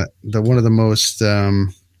the one of the most.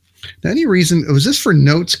 Any reason was this for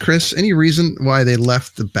notes, Chris? Any reason why they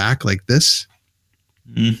left the back like this?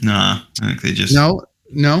 Nah, I think they just no.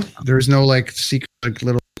 There's no like secret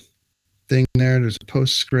little thing there. There's a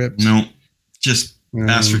postscript. No, just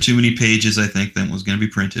asked for too many pages. I think that was going to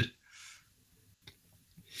be printed.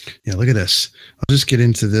 Yeah, look at this. I'll just get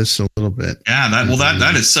into this a little bit. Yeah,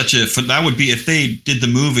 that is such a. That would be if they did the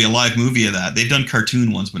movie, a live movie of that. They've done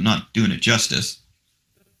cartoon ones, but not doing it justice.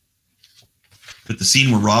 But the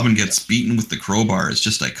scene where Robin gets beaten with the crowbar is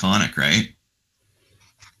just iconic, right?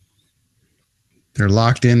 They're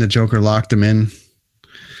locked in. The Joker locked them in.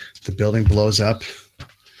 The building blows up.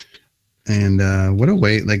 And what a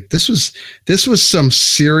way. Like this was some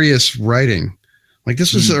serious writing. Like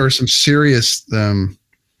this was or some serious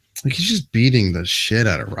like he's just beating the shit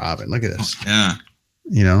out of Robin. Look at this. Oh,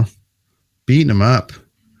 yeah. Beating him up.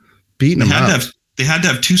 They had to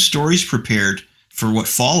have two stories prepared for what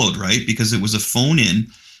followed, right? Because it was a phone-in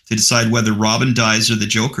to decide whether Robin dies or the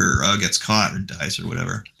Joker gets caught or dies or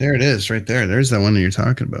whatever. There it is, right there. There's that one that you're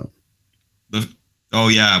talking about.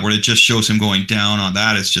 Where it just shows him going down on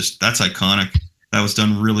that. That's iconic. That was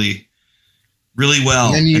done really, really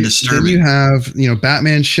well and disturbing. Then you have,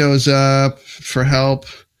 Batman shows up for help.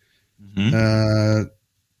 Mm-hmm.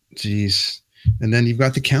 And then you've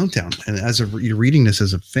got the countdown. And you're reading this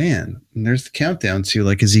as a fan, and there's the countdown to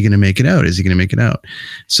like, is he going to make it out? Is he going to make it out?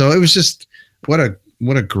 So it was just what a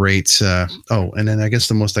great. And then I guess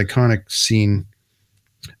the most iconic scene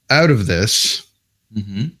out of this.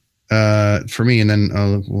 Mm-hmm. For me, and then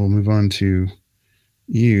we'll move on to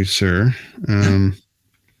you, sir.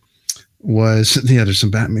 There's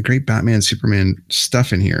some great Batman, Superman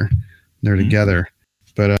stuff in here. They're together,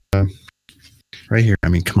 but right here, I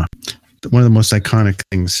mean, come on, one of the most iconic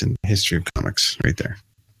things in the history of comics, right there.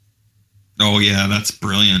 Oh yeah, that's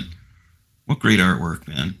brilliant. What great artwork,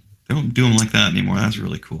 man. They don't do them like that anymore. That's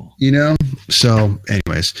really cool. So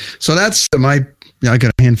anyways, so that's I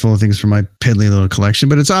got a handful of things from my piddly little collection,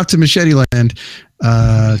 but it's off to Machete Land.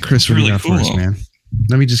 Chris, what do you got for us, man?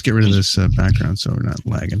 Let me just get rid of this background so we're not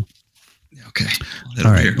lagging. Okay.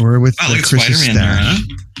 All right. We're with Chris's Spider-Man there, huh?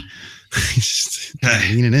 He's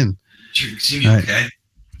leaning in. You see me okay?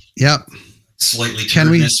 Yep. Slightly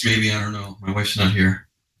tiredness, maybe. I don't know. My wife's not here.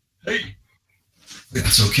 Hey.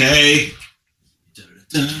 That's okay.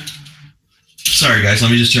 Sorry, guys.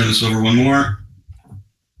 Let me just turn this over one more.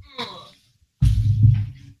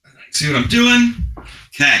 See what I'm doing?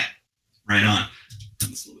 Okay. Right on.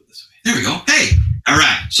 Let's move it this way. There we go. Hey. All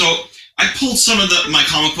right. So I pulled some of my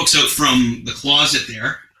comic books out from the closet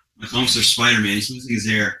there. My comics are Spider-Man. He's losing his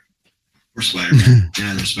hair. Or Spider-Man.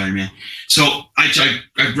 Yeah, they're Spider-Man. So I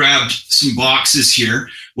grabbed some boxes here.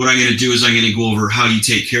 What I'm going to do is I'm going to go over how you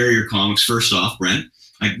take care of your comics. First off, Brent.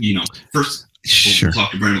 First we'll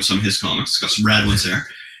talk to Brent about some of his comics. Got some rad ones there.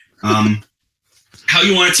 How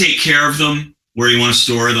you want to take care of them. Where you want to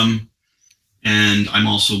store them. And I'm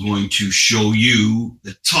also going to show you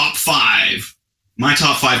the my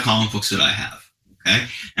top 5 comic books that I have. Okay.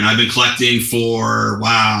 And I've been collecting for,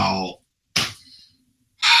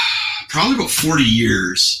 probably about 40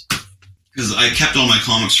 years because I kept all my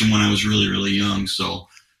comics from when I was really, really young. So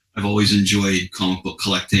I've always enjoyed comic book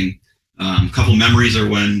collecting. A couple memories are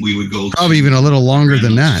when we would go probably even a little longer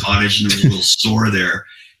than that cottage, and there was a little store there,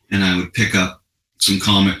 and I would pick up some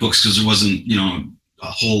comic books because there wasn't, a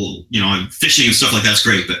whole, fishing and stuff like that's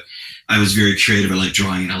great, but I was very creative. I like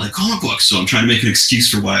drawing and I like comic books. So I'm trying to make an excuse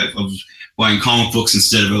for why I was buying comic books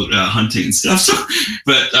instead of hunting and stuff. So,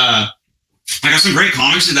 but I got some great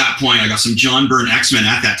comics at that point. I got some John Byrne X-Men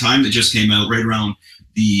at that time that just came out right around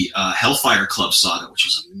the Hellfire Club saga, which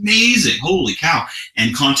was amazing. Holy cow.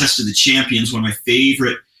 And Contest of Champions, one of my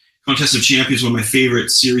favorite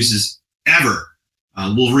series ever.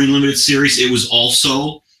 Wolverine Limited series. It was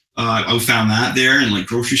also, I found that there in like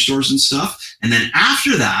grocery stores and stuff. And then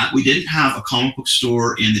after that, we didn't have a comic book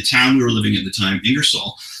store in the town we were living at the time,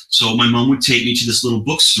 Ingersoll. So my mom would take me to this little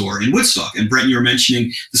bookstore in Woodstock. And Brent, you were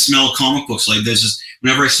mentioning the smell of comic books. Like there's just,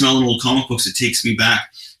 whenever I smell an old comic books, it takes me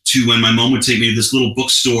back to when my mom would take me to this little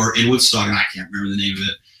bookstore in Woodstock. And I can't remember the name of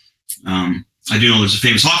it. I do know there's a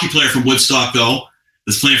famous hockey player from Woodstock, though,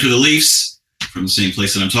 that's playing for the Leafs from the same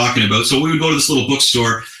place that I'm talking about. So we would go to this little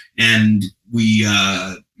bookstore and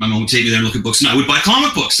my mom would take me there and look at books, and I would buy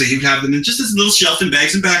comic books. They would have them in just this little shelf in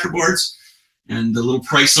bags and backer boards, and the little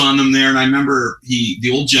price on them there. And I remember the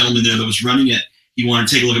old gentleman there that was running it, he wanted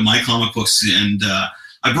to take a look at my comic books, and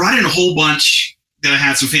I brought in a whole bunch that I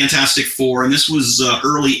had some Fantastic Four, and this was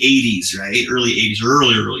early 80s, right? Early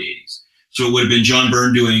 80s. So it would have been John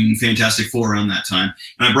Byrne doing Fantastic Four around that time.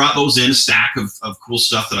 And I brought those in, a stack of cool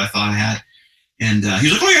stuff that I thought I had. And he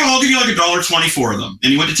was like, oh, yeah, I'll give you like $1.20 for them.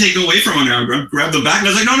 And he went to take them away from me. And I grabbed them back. And I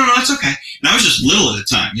was like, no, it's okay. And I was just little at the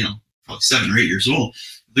time, probably 7 or 8 years old.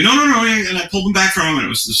 Like, no. And I pulled them back from him. And it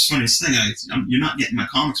was the funniest thing. You're not getting my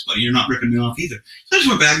comics, buddy. You're not ripping me off either. So I just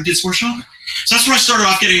went back and did some more shopping. So that's where I started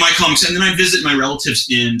off getting my comics. And then I'd visit my relatives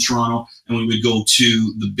in Toronto. And we would go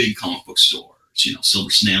to the big comic book stores, Silver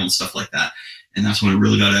Snail and stuff like that. And that's when it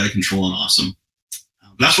really got out of control and awesome.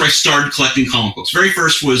 That's where I started collecting comic books.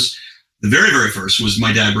 The very, very first was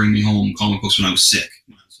my dad bringing me home comic books when I was sick,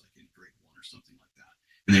 when I was like in grade 1 or something like that.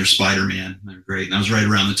 And they were Spider-Man. They were great. And that was right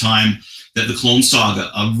around the time that the Clone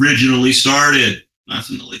Saga originally started.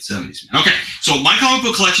 That's in the late 70s. Okay, so my comic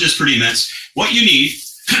book collection is pretty immense. What you need,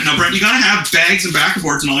 now Brent, you got to have bags and backer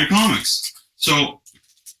boards and all your comics. So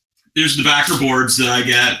there's the backer boards that I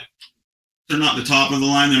get. They're not the top of the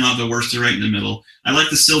line. They're not the worst. They're right in the middle. I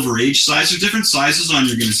like the Silver Age size. There's different sizes on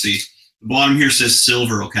you're going to see. The bottom here says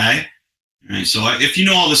silver, okay? All right, so if you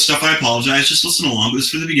know all this stuff, I apologize. Just listen along. This is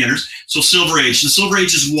for the beginners. So Silver Age. The Silver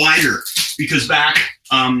Age is wider because back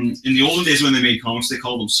in the olden days when they made comics, they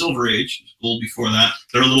called them Silver Age. Gold before that.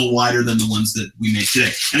 They're a little wider than the ones that we make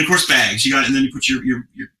today. And of course, bags. You got it, and then you put your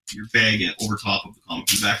bag over top of the comic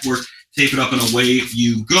book backboard, tape it up, and away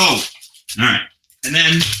you go. All right, and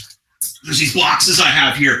then there's these boxes I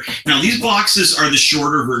have here. Now these boxes are the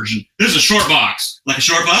shorter version. This is a short box, like a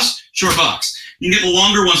short bus, short box. You can get the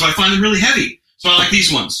longer ones, but I find them really heavy. So I like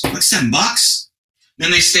these ones, like $7. Then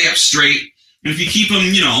they stay up straight. And if you keep them,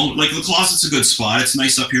 like the closet's a good spot. It's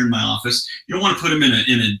nice up here in my office. You don't want to put them in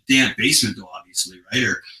a damp basement, though, obviously, right?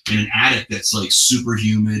 Or in an attic that's like super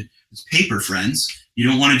humid. It's paper, friends. You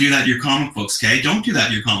don't want to do that to your comic books, okay? Don't do that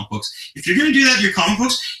to your comic books. If you're going to do that to your comic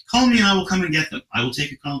books, call me and I will come and get them. I will take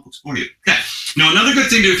your comic books for you. Okay. Now, another good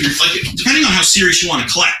thing to do, if you're like, depending on how serious you want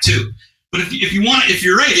to collect too, but if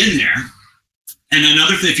you're right in there, and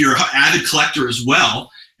another thing, if you're an avid collector as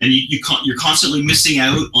well, and you're constantly missing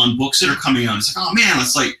out on books that are coming out, it's like, oh man,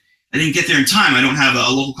 it's like I didn't get there in time. I don't have a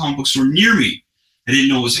local comic book store near me. I didn't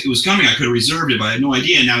know it was coming. I could have reserved it, but I had no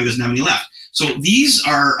idea. And now he doesn't have any left. So these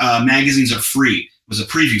are magazines are free. It was a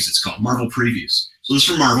previews. It's called Marvel Previews. So this is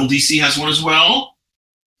for Marvel. DC has one as well.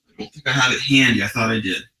 I don't think I have it handy. I thought I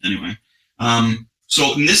did. Anyway,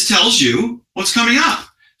 so and this tells you what's coming up.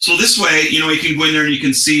 So this way, you can go in there and you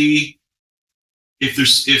can see if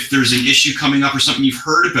there's an issue coming up or something you've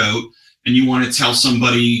heard about and you want to tell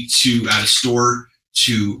somebody at a store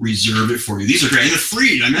to reserve it for you. These are great. And they're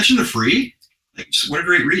free. Did I mention they're free? Like, just what a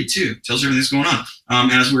great read, too. Tells you everything that's going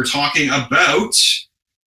on. As we're talking about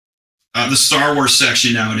the Star Wars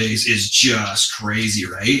section nowadays is just crazy,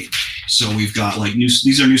 right? So we've got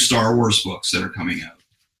these are new Star Wars books that are coming out.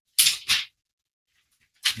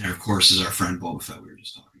 There, of course, is our friend Boba Fett we were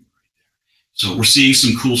just talking about right there. So we're seeing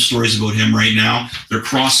some cool stories about him right now. They're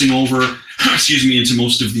crossing over, into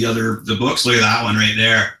most of the books. Look at that one right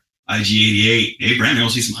there, IG-88. Hey, Brandon, we'll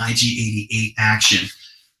see some IG-88 action.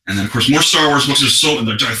 And then, of course, more Star Wars books. There's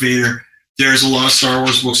Darth Vader. There's a lot of Star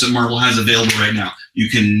Wars books that Marvel has available right now. You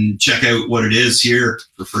can check out what it is here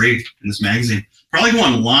for free in this magazine. Probably go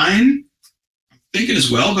online. I'm thinking as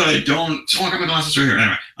well, but I don't. Oh, I got my glasses right here.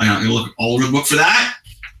 Anyway, I'm going to look all over the book for that.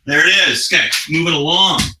 There it is. Okay, moving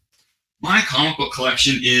along. My comic book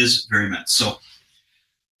collection is very immense. So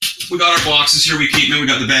we got our boxes here. We keep them. We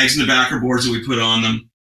got the bags and the backer boards that we put on them.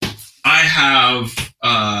 I have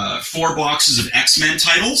 4 boxes of X-Men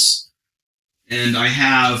titles, and I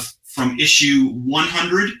have from issue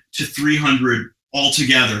 100 to 300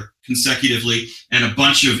 altogether consecutively, and a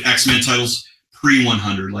bunch of X-Men titles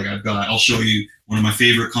pre-100. Like I'll show you one of my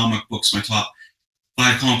favorite comic books, my top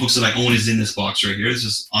 5 comic books that I own is in this box right here. This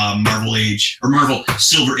is Marvel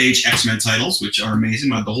Silver Age X-Men titles, which are amazing.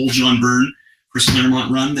 The whole John Byrne, Chris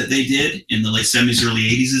Claremont run that they did in the late 70s, early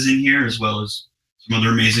 80s is in here, as well as some other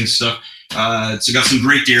amazing stuff. It's got some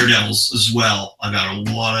great Daredevils as well. I got a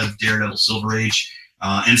lot of Daredevil, Silver Age,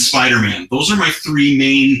 and Spider-Man. Those are my 3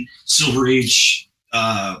 main Silver Age,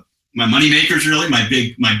 my money makers, really. My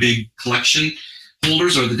big collection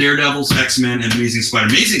holders are the Daredevils, X-Men, and Amazing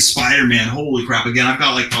Spider-Man. Amazing Spider-Man, holy crap. Again, I've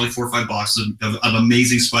got like probably 4 or 5 boxes of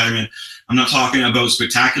Amazing Spider-Man. I'm not talking about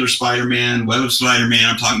Spectacular Spider-Man, Web of Spider-Man.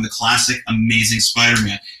 I'm talking the classic Amazing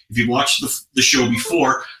Spider-Man. If you've watched the show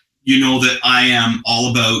before, you know that I am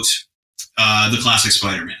all about the classic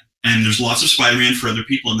Spider-Man. And there's lots of Spider-Man for other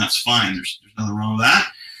people, and that's fine. There's nothing wrong with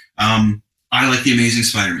that. I like the Amazing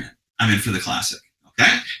Spider-Man. I'm in for the classic.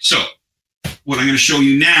 Okay? So, what I'm going to show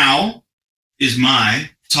you now is my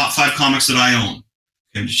top 5 comics that I own.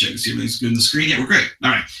 Okay, I'm just checking to see if everything's good on the screen. Yeah, we're great.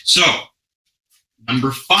 All right. So,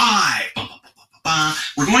 number 5.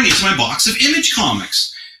 We're going into my box of Image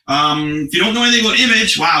comics. If you don't know anything about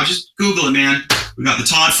Image, wow, just Google it, man. We got the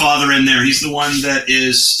Todd father in there. He's the one that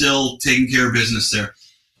is still taking care of business there.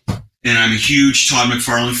 And I'm a huge Todd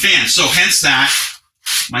McFarlane fan. So hence that,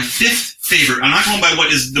 my 5th favorite. I'm not going by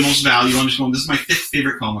what is the most valuable. I'm just going, this is my 5th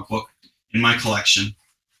favorite comic book in my collection.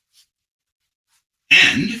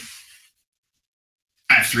 And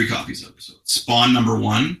I have 3 copies of it. So Spawn number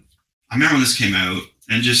 1. I remember when this came out,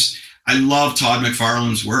 and just I love Todd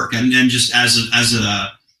McFarlane's work, and just as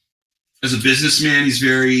a businessman, he's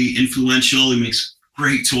very influential. He makes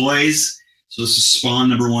great toys. So this is Spawn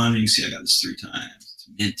number 1, and you can see I got this 3 times. It's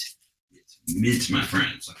mint. It's mint, my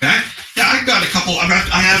friends. Okay. Yeah, I got a couple.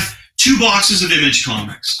 I have 2 boxes of Image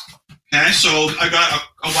comics. Okay, so I got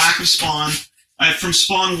a whack of Spawn. I have from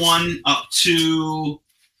Spawn 1 up to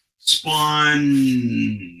Spawn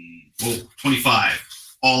 25,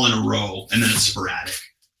 all in a row, and then it's sporadic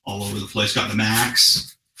all over the place. Got the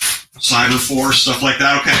Max, Cyber Force, stuff like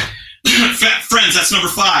that. Okay, friends, that's number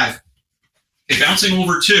 5. Okay, bouncing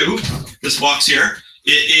over to this box here.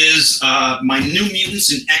 It is my New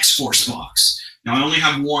Mutants and X-Force box. Now, I only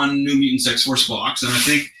have 1 New Mutants X-Force box, and I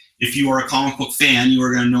think if you are a comic book fan, you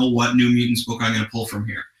are going to know what New Mutants book I'm going to pull from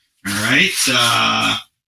here. All right, it's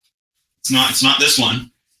not this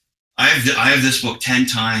one. I have this book 10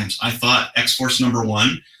 times. I thought X-Force number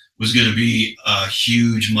 1 was going to be a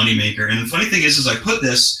huge moneymaker. And the funny thing is I put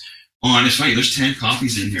this on. It's funny. There's 10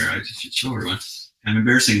 copies in here. I just should show everyone. I'm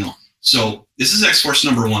embarrassing though. So this is X-Force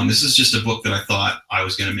number 1. This is just a book that I thought I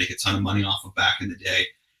was going to make a ton of money off of back in the day,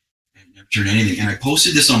 and never turned anything. And I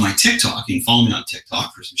posted this on my TikTok. You can follow me on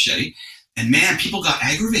TikTok, Chris Machete. And man, people got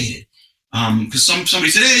aggravated. Because somebody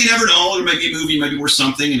said, hey, you never know, there might be a movie, it might be worth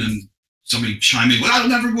something, and then somebody chimed in, well, it'll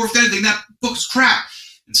never be worth anything, that book's crap.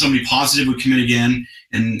 And somebody positive would come in again,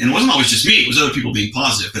 and it wasn't always just me, it was other people being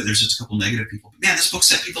positive, but there's just a couple negative people. But man, this book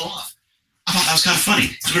set people off. I thought that was kind of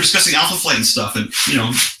funny. So we're discussing Alpha Flight and stuff, and,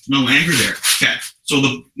 no anger there. Okay,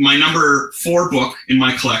 so my number 4 book in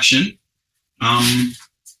my collection, and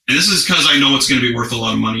this is because I know it's going to be worth a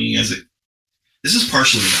lot of money this is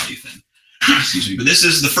partially a value thing. Excuse me, but this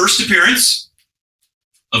is the first appearance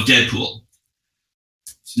of Deadpool.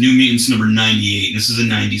 It's New Mutants number 98. This is a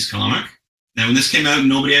 90s comic. Now, when this came out,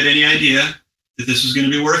 nobody had any idea that this was going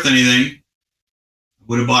to be worth anything. I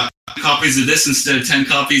would have bought copies of this instead of 10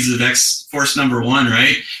 copies of X-Force number 1,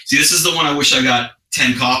 right? See, this is the one I wish I got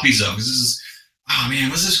 10 copies of. This is, oh man,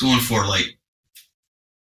 what's this going for? Like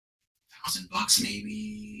 $1,000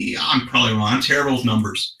 maybe? I'm probably wrong. I'm terrible with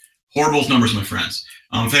numbers. Horrible with numbers, my friends.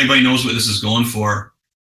 If anybody knows what this is going for,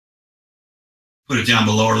 put it down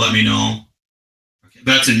below or let me know. Okay,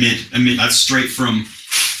 but that's in mint. I mean, that's straight from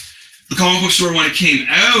the comic book store when it came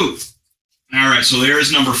out. All right, so there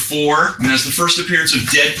is number 4, and that's the first appearance of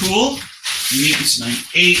Deadpool. Mutants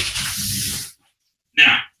 98.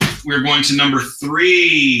 Now, we're going to number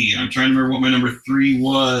 3. I'm trying to remember what my number 3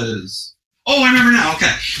 was. Oh, I remember now.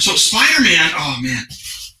 Okay, so Spider-Man. Oh man,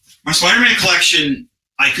 my Spider-Man collection.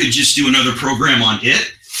 I could just do another program on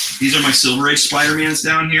it. These are my Silver Age Spider-Mans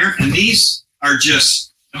down here. And these are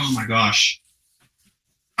just, oh my gosh.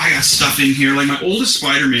 I got stuff in here. Like my oldest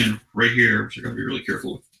Spider-Man right here, which I gotta be really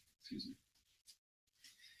careful with. Excuse me.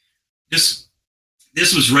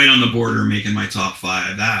 This was right on the border making my top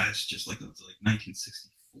 5. That is just like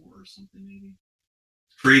 1964 or something maybe.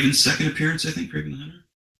 Craven's second appearance, I think, Craven the Hunter.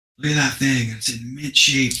 Look at that thing. It's in mint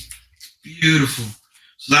shape. Beautiful.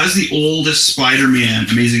 So that is the oldest Spider-Man,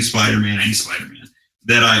 Amazing Spider-Man, any Spider-Man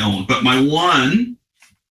that I own. But my one,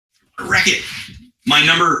 wreck it. My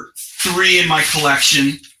number 3 in my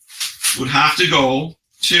collection would have to go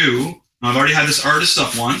to, I've already had this artist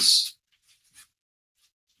up once.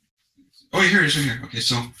 Oh, here it is right here. Okay,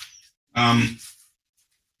 so,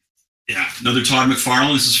 yeah, another Todd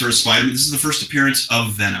McFarlane. This is for a Spider-Man. This is the first appearance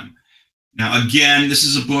of Venom. Now, again, this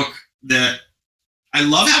is a book that I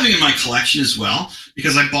love having in my collection as well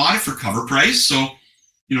because I bought it for cover price. So,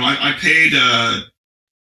 you know, I paid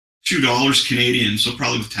 $2 Canadian, so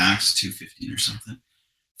probably with tax, $2.15 or something,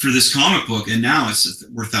 for this comic book, and now it's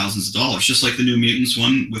worth thousands of dollars, just like the New Mutants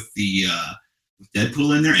one with the with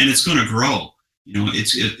Deadpool in there, and it's going to grow. You know,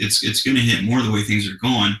 it's going to hit more the way things are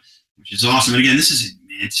going, which is awesome. And again, this is in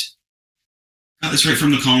mint. Got this right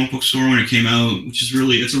from the comic book store when it came out, which is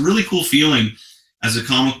it's a really cool feeling as a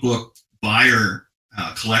comic book buyer,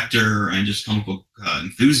 collector, and just comic book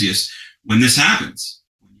enthusiast when this happens.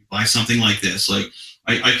 When you buy something like this, like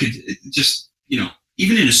I could just, you know,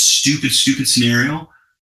 even in a stupid scenario,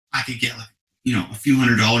 I could get like, you know, a few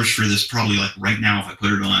 $100s for this probably like right now if I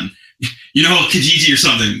put it on, you know, Kijiji or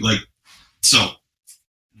something. Like, so I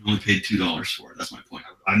only paid $2 for it. That's my point.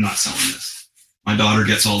 I'm not selling this. My daughter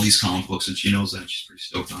gets all these comic books and she knows that. She's pretty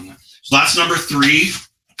stoked on that. So that's number 3.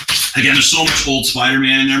 Again, there's so much old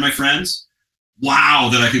Spider-Man in there, my friends. Wow,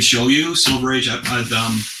 that I could show you. Silver Age,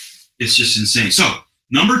 it's just insane. So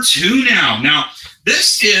number 2 now. Now,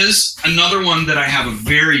 this is another one that I have a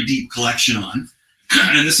very deep collection on.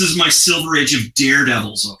 And this is my Silver Age of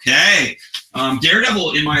Daredevils, okay?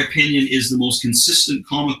 Daredevil, in my opinion, is the most consistent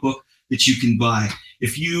comic book that you can buy.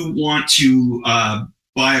 If you want to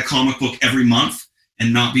buy a comic book every month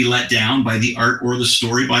and not be let down by the art or the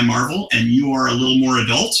story by Marvel, and you are a little more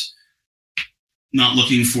adult, not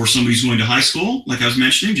looking for somebody who's going to high school, like I was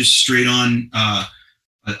mentioning, just straight on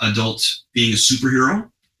adult being a superhero,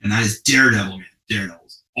 and that is Daredevil, man.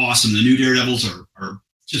 Daredevil's awesome. The new Daredevils are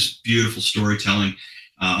just beautiful storytelling,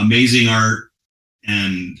 amazing art,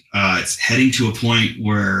 and it's heading to a point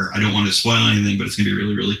where I don't want to spoil anything, but it's going to be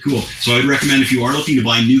really, really cool. So I'd recommend if you are looking to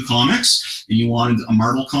buy new comics and you wanted a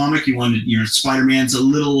Marvel comic, you wanted, you know, Spider-Man's a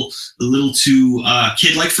little too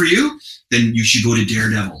kid-like for you, then you should go to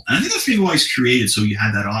Daredevil. And I think that's maybe why he's created, so you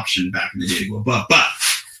had that option back in the day to go above. But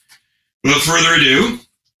without further ado,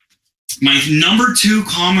 my number 2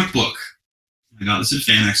 comic book, I got this at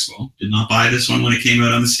Fan Expo, did not buy this one when it came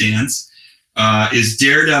out on the stands, is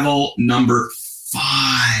Daredevil number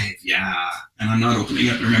 5. Yeah, and I'm not opening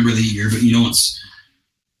it to remember the year, but you know it's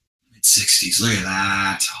mid-60s. Look at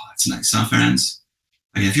that. Oh, that's nice, huh, friends?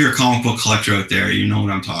 I mean, if you're a comic book collector out there, you know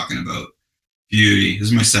what I'm talking about. Beauty. This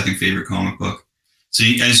is my second favorite comic book. So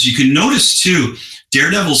as you can notice, too,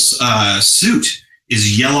 Daredevil's suit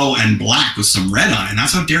is yellow and black with some red on it, and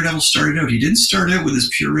that's how Daredevil started out. He didn't start out with his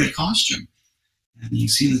pure red costume. And you can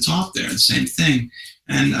see in the top there, the same thing.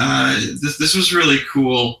 And this was really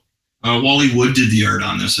cool. Wally Wood did the art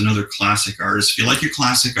on this, another classic artist. If you like your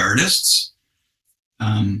classic artists, you're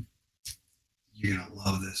going to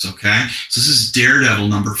love this, okay? So this is Daredevil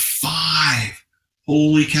number 5.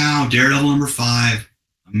 Holy cow, Daredevil number 5.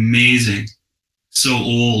 Amazing. So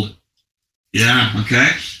old. Yeah, okay.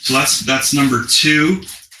 So that's number 2.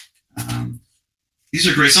 These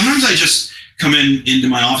are great. Sometimes I just come into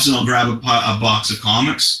my office and I'll grab a box of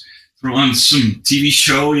comics, throw on some TV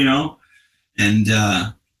show, you know, and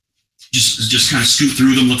just kind of scoot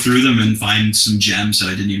through them, look through them, and find some gems that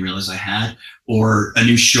I didn't even realize I had. Or a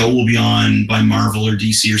new show will be on by Marvel or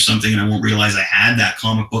DC or something, and I won't realize I had that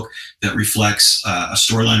comic book that reflects a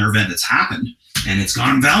storyline or event that's happened, and it's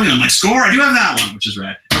gone in value. I'm like, score, I do have that one, which is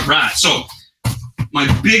rad. Right. So my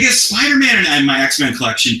biggest Spider-Man and my X-Men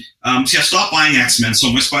collection. See, I stopped buying X-Men,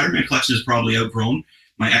 so my Spider-Man collection has probably outgrown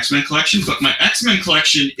my X-Men collection, but my X-Men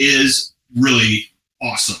collection is really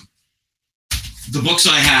awesome. The books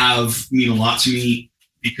I have mean a lot to me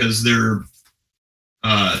because they're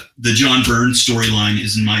the John Byrne storyline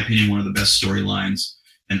is, in my opinion, one of the best storylines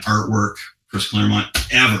and artwork, Chris Claremont,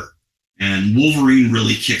 ever. And Wolverine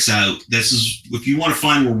really kicks out. This is, if you want to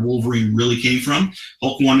find where Wolverine really came from,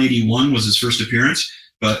 Hulk 181 was his first appearance,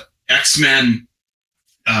 but X-Men,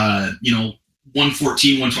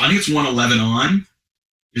 114, I think it's 111 on,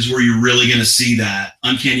 is where you're really going to see that.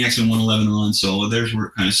 Uncanny X-Men 111 on, so there's where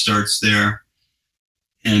it kind of starts there.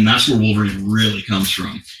 And that's where Wolverine really comes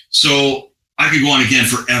from. So I could go on again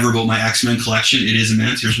forever about my X-Men collection. It is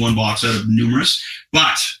immense. Here's one box out of numerous.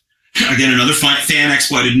 But, again, another Fan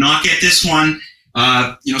Expo. I did not get this one,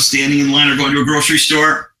 standing in line or going to a grocery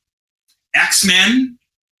store. X-Men,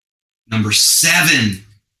 number 7.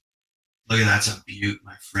 Look at that. That's a beaut,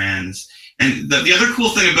 my friends. And the other cool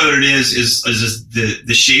thing about it is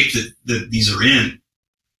the shape that these are in.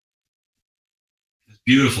 It's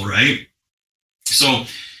beautiful, right? So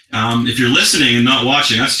if you're listening and not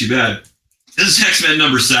watching, that's too bad. This is X-Men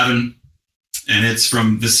number 7, and it's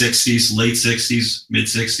from the 60s, late 60s, mid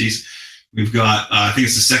 60s. We've got, I think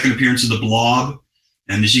it's the second appearance of the Blob.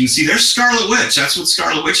 And as you can see, there's Scarlet Witch. That's what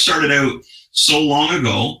Scarlet Witch started out so long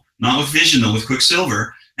ago. Not with Vision, though, with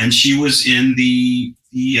Quicksilver. And she was in she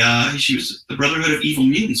was the Brotherhood of Evil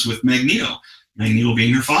Mutants with Magneto. Magneto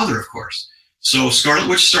being her father, of course. So Scarlet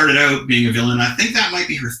Witch started out being a villain. I think that might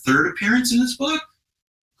be her 3rd appearance in this book.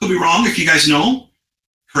 Could be wrong. If you guys know,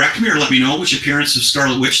 correct me or let me know which appearance of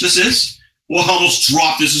Scarlet Witch this is. Well, I almost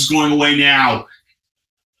dropped. This is going away now.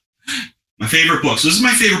 My favorite book. So this is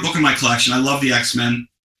my favorite book in my collection. I love the X-Men.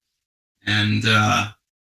 And the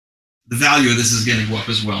value of this is going to go up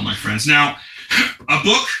as well, my friends. Now, a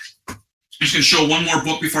book. I'm just going to show one more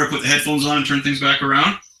book before I put the headphones on and turn things back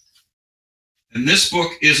around. And this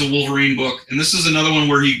book is a Wolverine book. And this is another one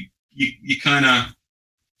where you kind of,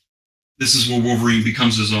 this is where Wolverine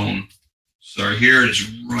becomes his own. So here it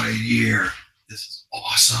is right here. This is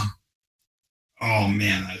awesome. Oh,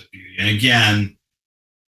 man, that's beauty. And again,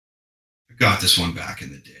 I got this one back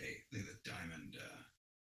in the day.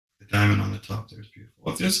 The diamond on the top there is beautiful.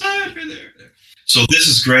 Up this side, right there. So this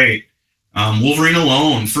is great. Wolverine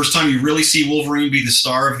alone. First time you really see Wolverine be the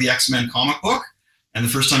star of the X-Men comic book, and the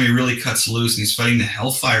first time he really cuts loose and he's fighting the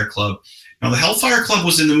Hellfire Club. Now, the Hellfire Club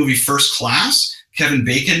was in the movie First Class. Kevin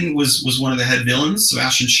Bacon was one of the head villains,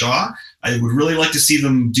 Sebastian Shaw. I would really like to see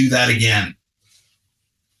them do that again.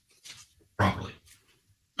 Properly.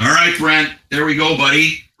 All right, Brent. There we go,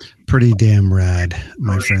 buddy. Pretty damn rad,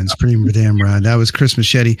 my friends. Pretty damn rad. That was Chris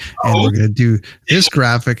Machete, and we're going to do this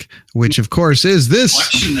graphic, which, of course, is this.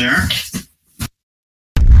 Collection there.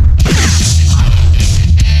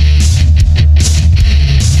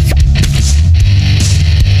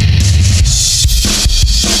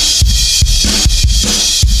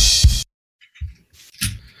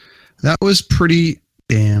 That was pretty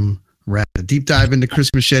damn rad. A deep dive into Chris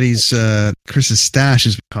Machete's, Chris's stash,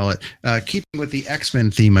 as we call it. Keeping with the X-Men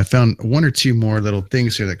theme, I found one or two more little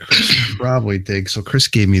things here that Chris would probably dig. So Chris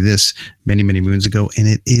gave me this many, many moons ago, and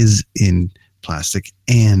it is in plastic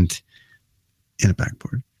and in a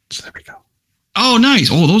backboard. So there we go. Oh, nice.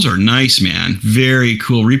 Oh, those are nice, man. Very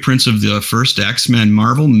cool. Reprints of the first X-Men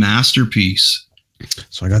Marvel masterpiece.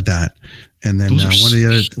 So I got that. And then one of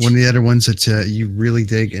the other ones that you really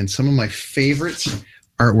dig, and some of my favorites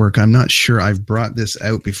artwork. I'm not sure I've brought this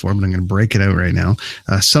out before, but I'm going to break it out right now.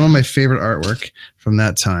 Some of my favorite artwork from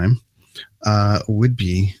that time would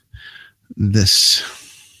be this.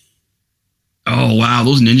 Oh, wow.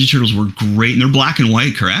 Those Ninja Turtles were great. And they're black and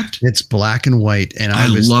white, correct? It's black and white. And I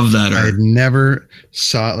love that art. I had never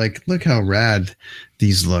saw it. Like, look how rad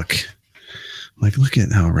these look. Like, look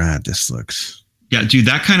at how rad this looks. Yeah, dude,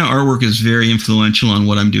 that kind of artwork is very influential on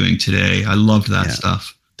what I'm doing today. I loved that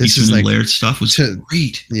stuff. This is like layered stuff was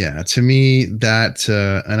great. Yeah, to me that,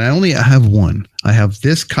 and I have one. I have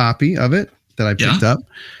this copy of it that I picked up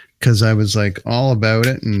because I was like all about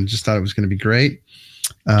it and just thought it was going to be great.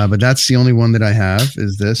 But that's the only one that I have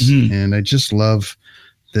is this, and I just love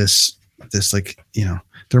this. Like, you know,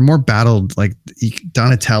 they're more battled, like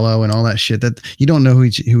Donatello and all that shit that you don't know who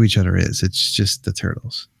each other is. It's just the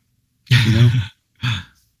Turtles, you know.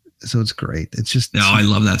 So it's great. It's just I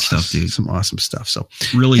love that stuff, dude. Some awesome stuff. So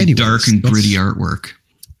really dark and gritty artwork.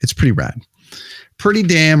 It's pretty rad. Pretty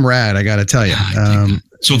damn rad, I gotta tell you.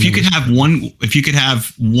 So if you could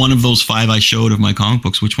have one of those 5 I showed of my comic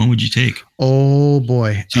books, which one would you take? Oh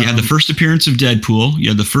boy. So you had the first appearance of Deadpool, you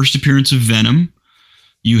had the first appearance of Venom,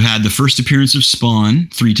 you had the first appearance of Spawn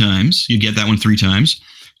 3 times. You get that one 3 times.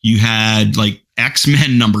 You had like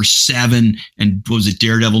X-Men number 7 and what was it,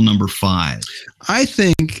 Daredevil number 5. I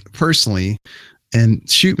think personally, and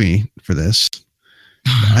shoot me for this,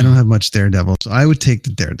 I don't have much Daredevil, so I would take the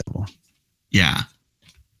Daredevil. Yeah.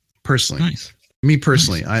 Personally. Nice. Me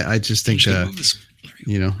personally, nice. I just think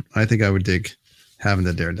I think I would dig having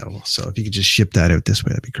the Daredevil. So if you could just ship that out this way,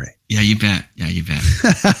 that'd be great. Yeah, you bet.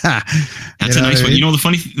 That's a nice one. You know, the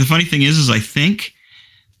funny thing is I think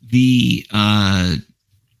the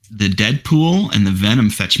Deadpool and the Venom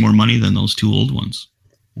fetch more money than those 2 old ones.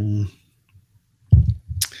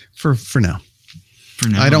 For now.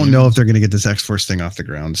 I don't know if they're going to get this X-Force thing off the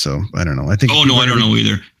ground, so I don't know. I think. I don't know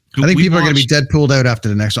either. I think people are going to be Deadpooled out after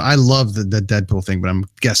the next one. I love the Deadpool thing, but I'm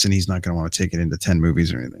guessing he's not going to want to take it into 10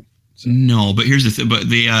 movies or anything. So. No, but here's the thing. But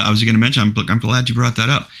I was going to mention. I'm glad you brought that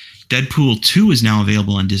up. Deadpool 2 is now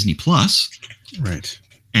available on Disney Plus. Right.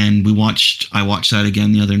 And I watched that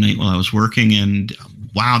again the other night while I was working, and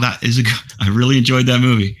wow, that is I really enjoyed that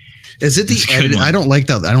movie. Is it the edit? I don't like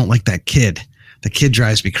that. I don't like that kid. The kid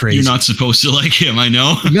drives me crazy. You're not supposed to like him, I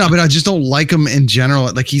know. No, but I just don't like him in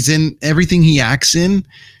general. Like he's in everything he acts in.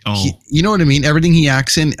 Oh, you know what I mean? Everything he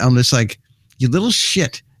acts in, I'm just like, you little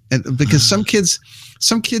shit. And because some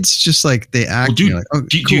kids just like they act. Well, dude, like, oh,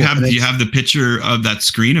 do cool. you have the picture of that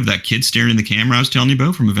screen of that kid staring in the camera I was telling you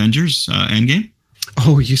about from Avengers Endgame?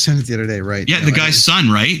 Oh, you sent it the other day, right? Yeah, the guy's son,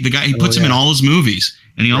 right? The guy, he puts him in all his movies,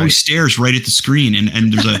 and he always stares right at the screen.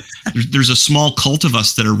 And there's a small cult of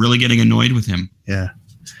us that are really getting annoyed with him. Yeah.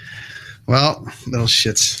 Well, little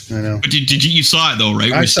shits. I know. But did you saw it though,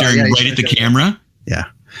 right? We're staring right at the camera. Yeah.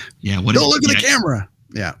 Yeah. Don't look at the camera.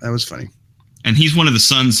 Yeah, that was funny. And he's one of the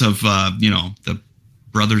sons of the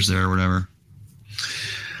brothers there or whatever.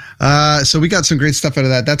 So we got some great stuff out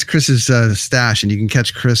of that. That's Chris's stash, and you can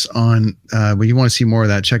catch Chris on. When you want to see more of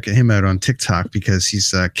that, check him out on TikTok because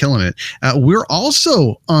he's killing it. We're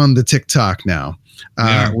also on the TikTok now,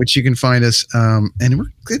 which you can find us. And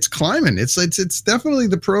it's climbing. It's definitely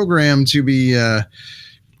the program to be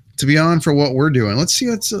on for what we're doing. Let's see.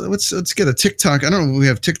 Let's get a TikTok. I don't know if we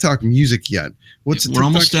have TikTok music yet. We're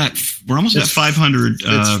almost at 500.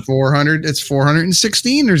 It's 400. It's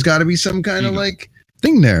 416. There's got to be some kind of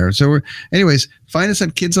thing there. So anyways, find us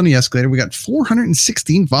at Kids on the Escalator. We got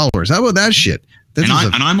 416 followers. How about that shit?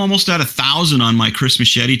 I'm almost at 1,000 on my Chris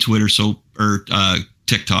Machete Twitter. Or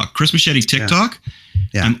TikTok. Chris Machete TikTok.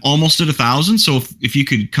 Yeah. I'm almost at 1,000. So if you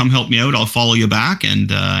could come help me out, I'll follow you back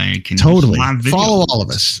and I can totally follow all of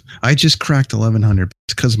us. I just cracked 1,100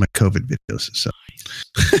 because of my COVID videos. So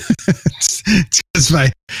it's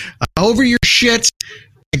because over your shit.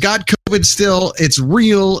 I got COVID still. It's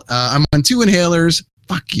real. I'm on 2 inhalers.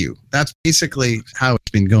 Fuck you. That's basically how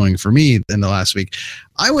it's been going for me in the last week.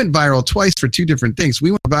 I went viral twice for 2 different things.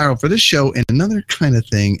 We went viral for this show and another kind of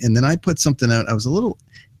thing. And then I put something out. I was a little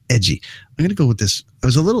edgy. I'm going to go with this. I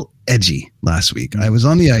was a little edgy last week. I was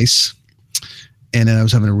on the ice and then I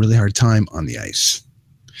was having a really hard time on the ice.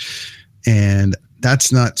 And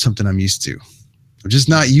that's not something I'm used to. I'm just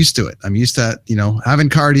not used to it. I'm used to, having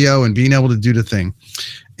cardio and being able to do the thing.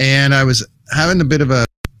 And I was having a bit of a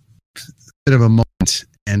moment,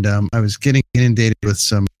 and I was getting inundated with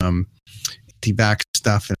some anti-vax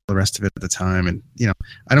stuff and the rest of it at the time. And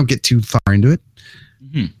I don't get too far into it,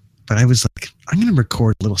 but I was like, I'm going to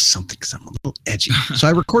record a little something because I'm a little edgy. So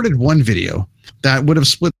I recorded one video that would have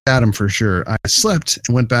split Adam for sure. I slept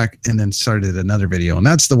and went back and then started another video, and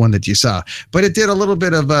that's the one that you saw. But it did a little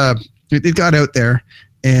bit of it got out there,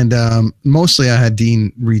 and mostly I had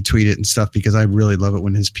Dean retweet it and stuff because I really love it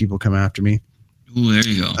when his people come after me. Ooh, there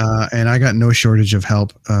you go. And I got no shortage of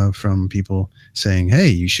help from people saying, "Hey,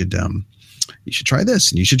 you should try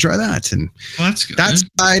this and you should try that." And that's good. That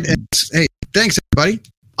side, and hey, thanks everybody,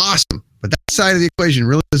 awesome. But that side of the equation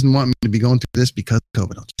really doesn't want me to be going through this because of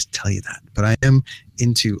COVID. I'll just tell you that. But I am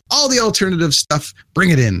into all the alternative stuff. Bring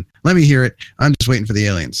it in. Let me hear it. I'm just waiting for the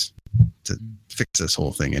aliens to fix this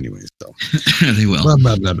whole thing anyways. So they will. Blah,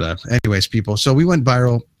 blah, blah, blah. Anyways, people. So we went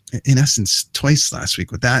viral in essence twice last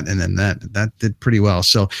week with that, and then that did pretty well.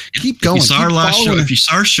 So keep going. If you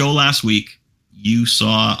saw our show last week, you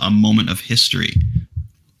saw a moment of history.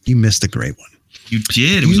 You missed a great one. You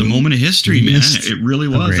did. It was a moment of history, man. It really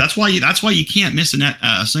was. That's why you can't miss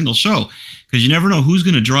a single show, because you never know who's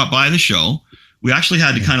going to drop by the show. We actually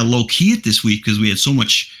had to kind of low key it this week because we had so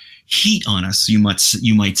much heat on us, you might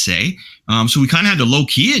say. So we kind of had to low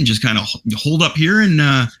key it and just kind of hold up here in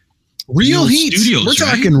real heat. Studios, we're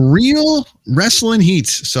talking real wrestling heat.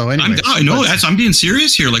 So anyway, I'm being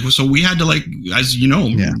serious here. So we had to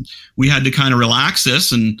we had to kind of relax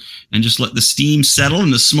this and just let the steam settle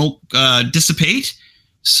and the smoke dissipate.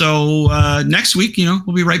 So next week,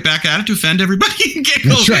 we'll be right back at it to offend everybody and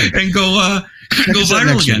go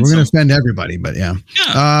viral again. We're going to offend everybody, but yeah.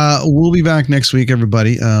 We'll be back next week,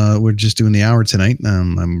 everybody. We're just doing the hour tonight.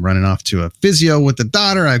 I'm running off to a physio with the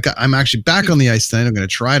daughter. I'm actually back on the ice tonight. I'm going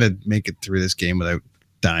to try to make it through this game without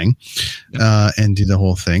dying and do the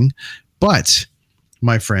whole thing. But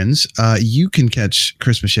my friends, you can catch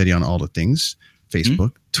Chris Machete on all the things.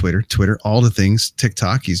 Facebook, Twitter, all the things.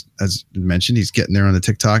 TikTok, as mentioned, he's getting there on the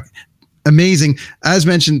TikTok. Amazing. As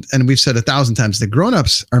mentioned, and we've said 1,000 times, the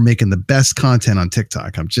grown-ups are making the best content on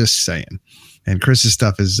TikTok. I'm just saying. And Chris's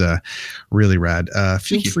stuff is really rad.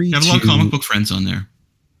 Feel free to... have a lot of comic book friends on there.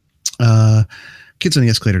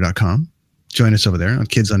 kidsontheescalator.com. Join us over there on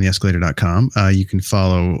kidsontheescalator.com. You can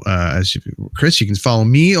follow Chris. You can follow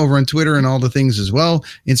me over on Twitter and all the things as well,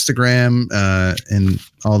 Instagram and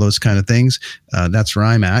all those kind of things. That's where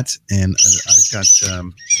I'm at. And I've got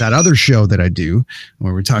that other show that I do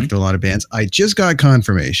where we're talking to a lot of bands. I just got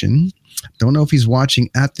confirmation Don't know if he's watching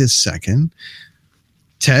at this second.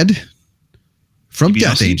 Ted from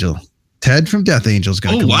Death Angel. Ted from Death Angel is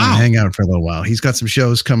going to come on and hang out for a little while. He's got some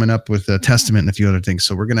shows coming up with Testament and a few other things.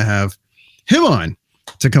 So we're going to have him on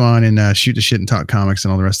to come on and shoot the shit and talk comics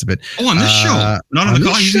and all the rest of it. Oh, on this show? Not on the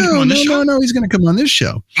call? He's going to come on this show? No, he's going to come on this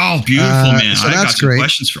show. Oh, beautiful, man. So I that's got some great.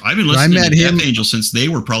 questions for. I've been listening to Death Angel since they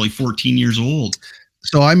were probably 14 years old.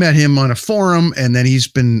 So I met him on a forum, and then he's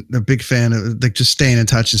been a big fan of like just staying in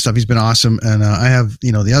touch and stuff. He's been awesome. And I have,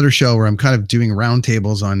 the other show where I'm kind of doing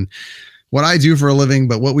roundtables on what I do for a living,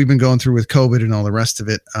 but what we've been going through with COVID and all the rest of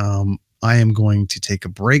it. I am going to take a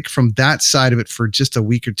break from that side of it for just a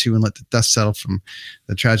week or two and let the dust settle from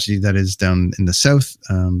the tragedy that is down in the South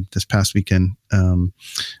this past weekend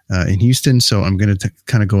in Houston. So I'm going to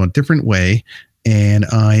kind of go a different way. And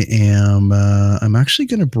I'm actually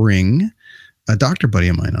going to bring a doctor buddy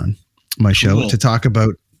of mine on my show to talk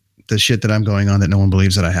about the shit that I'm going on that no one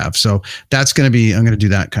believes that I have. So that's going to be, I'm going to do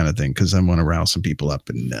that kind of thing because I want to rile some people up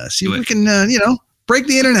and see if we can, break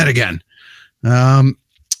the internet again.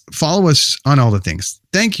 Follow us on all the things.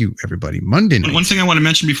 Thank you, everybody. Monday night. One thing I want to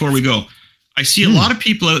mention before we go. I see a lot of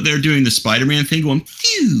people out there doing the Spider-Man thing going,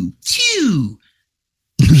 phew, phew,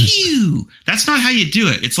 phew. That's not how you do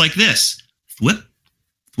it. It's like this. Whip,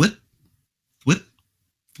 whip, whip,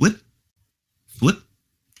 whip, whip,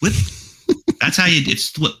 whip. That's how you, it's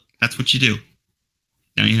flip. That's what you do.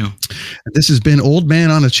 Now you know. This has been Old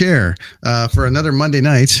Man on a Chair for another Monday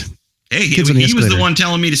night. Hey, he was the one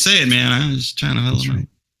telling me to say it, man. I was trying to help him.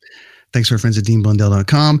 Thanks to our friends at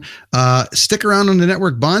DeanBlundell.com. Stick around on the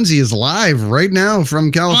network. Bonzi is live right now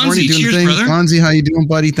from California doing the thing. Brother. Bonzi, how you doing,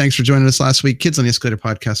 buddy? Thanks for joining us last week. Kids on the Escalator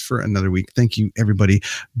podcast for another week. Thank you, everybody.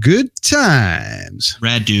 Good times.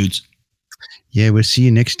 Rad dudes. Yeah, we'll see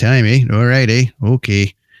you next time, eh? All right, eh?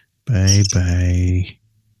 Okay. Bye-bye.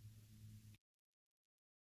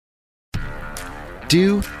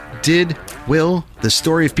 Did, Will, the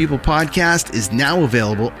Story of People podcast is now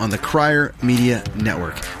available on the Crier Media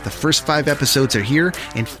Network. The first 5 episodes are here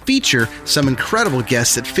and feature some incredible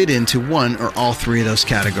guests that fit into one or all 3 of those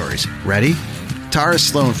categories. Ready? Tara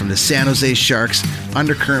Sloan from the San Jose Sharks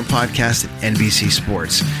Undercurrent podcast at NBC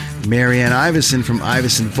Sports. Marianne Iveson from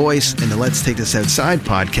Iveson Voice and the Let's Take This Outside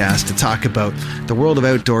podcast to talk about the world of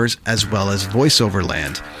outdoors as well as voiceover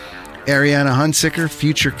land. Ariana Hunsicker,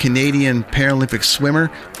 future Canadian Paralympic swimmer,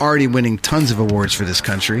 already winning tons of awards for this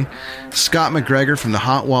country. Scott McGregor from the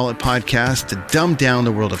Hot Wallet podcast to dumb down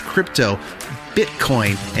the world of crypto,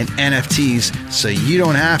 Bitcoin, and NFTs so you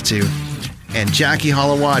don't have to. And Jackie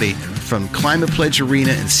Holowati from Climate Pledge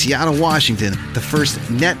Arena in Seattle, Washington, the first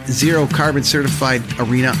net zero carbon certified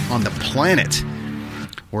arena on the planet.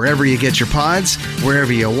 Wherever you get your pods,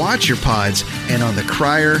 wherever you watch your pods, and on the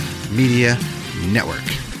Crier Media Network.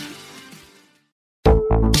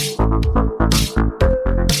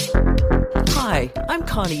 Hi, I'm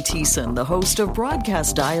Connie Thiessen, the host of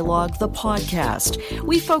Broadcast Dialogue, the podcast.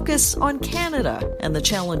 We focus on Canada and the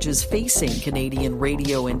challenges facing Canadian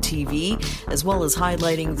radio and TV, as well as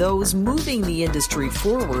highlighting those moving the industry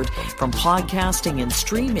forward from podcasting and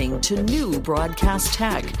streaming to new broadcast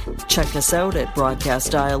tech. Check us out at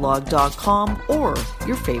broadcastdialogue.com or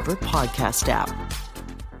your favorite podcast app.